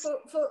 yes.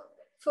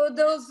 For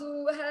those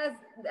who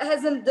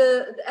haven't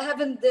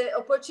the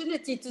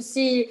opportunity to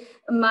see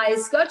my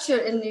sculpture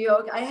in New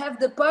York, I have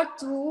the part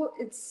 2.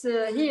 It's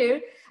here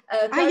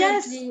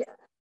currently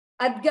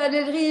at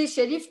Gallery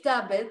Sherif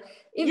Tabet.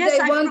 If they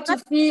want to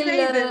feel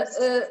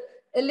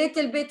a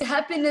little bit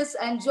happiness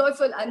and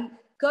joyful and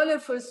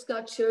colorful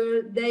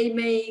sculpture, they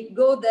may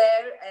go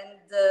there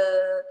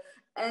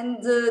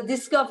and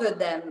discover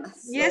them.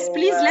 Yes, so,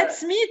 please,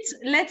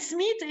 let's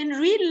meet in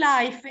real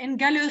life in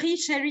Gallery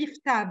Sherif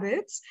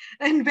Tabet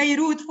in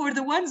Beirut, for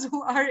the ones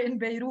who are in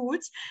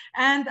Beirut.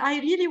 And I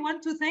really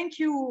want to thank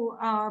you,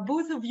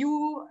 both of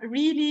you,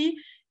 really,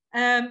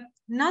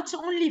 not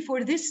only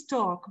for this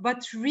talk,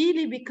 but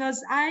really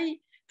because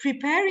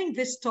preparing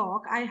this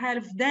talk, I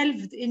have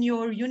delved in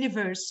your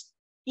universe,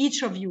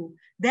 each of you,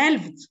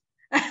 delved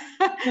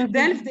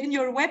in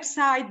your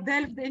website,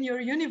 delved in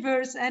your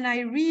universe, and I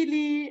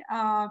really,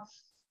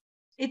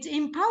 it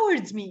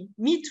empowered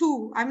me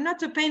too. I'm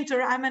not a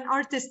painter, I'm an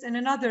artist in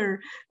another,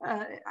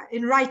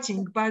 in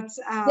writing, but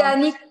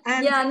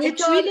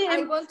Nicole, really,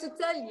 I want to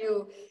tell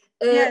you,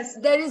 yes,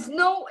 there is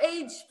no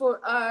age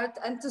for art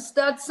and to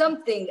start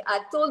something. I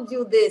told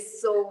you this,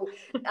 so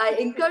I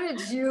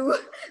encourage you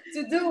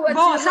to do what you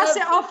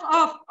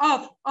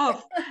have.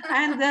 Off.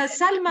 And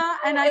Salma,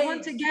 and I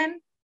want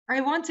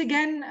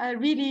again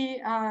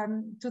really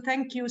to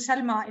thank you,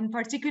 Salma, in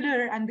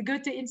particular, and the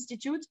Goethe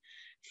Institute,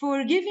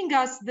 for giving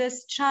us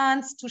this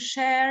chance to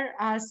share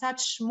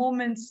such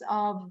moments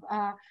of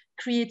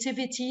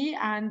creativity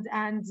and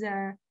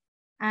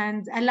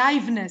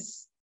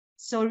aliveness.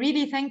 So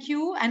really thank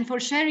you, and for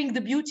sharing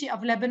the beauty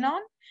of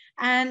Lebanon.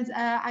 And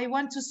I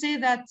want to say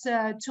that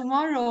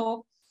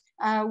tomorrow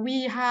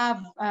we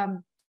have,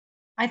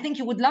 I think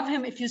you would love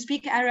him if you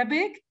speak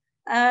Arabic.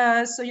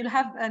 So you'll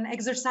have an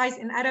exercise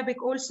in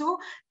Arabic also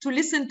to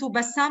listen to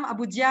Bassam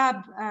Abu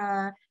Diab.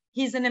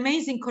 He's an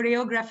amazing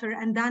choreographer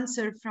and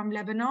dancer from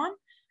Lebanon.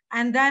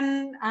 And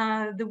then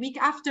the week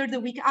after,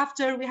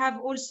 we have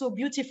also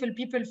beautiful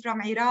people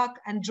from Iraq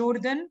and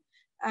Jordan.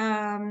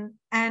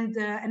 And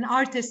an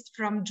artist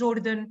from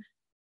Jordan,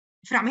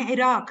 from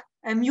Iraq,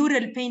 a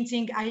mural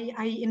painting.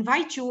 I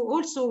invite you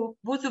also,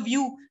 both of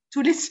you,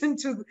 to listen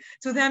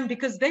to them,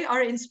 because they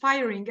are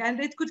inspiring and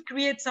it could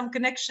create some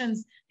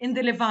connections in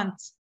the Levant.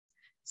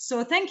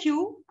 So thank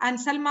you. And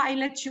Salma, I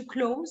let you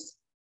close.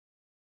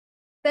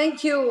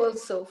 Thank you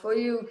also for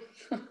you.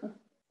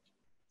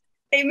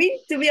 I mean,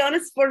 to be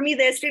honest, for me,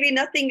 there's really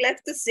nothing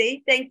left to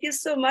say. Thank you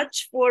so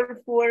much for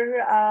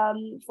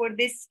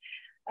this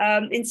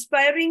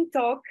inspiring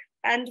talk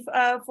and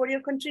for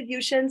your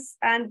contributions.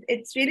 And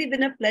it's really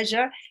been a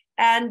pleasure.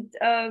 And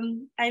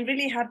I'm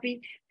really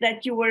happy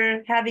that you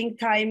were having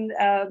time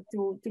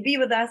to be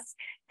with us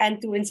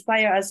and to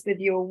inspire us with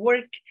your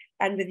work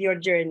and with your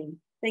journey.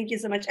 Thank you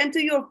so much. And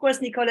to you, of course,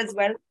 Nicole, as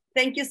well.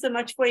 Thank you so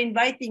much for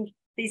inviting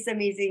these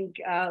amazing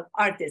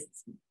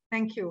artists.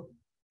 Thank you.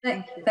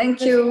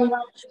 Thank you so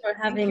much for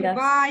having us.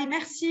 Bye.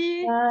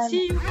 Merci. Bye.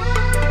 See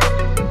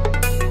you.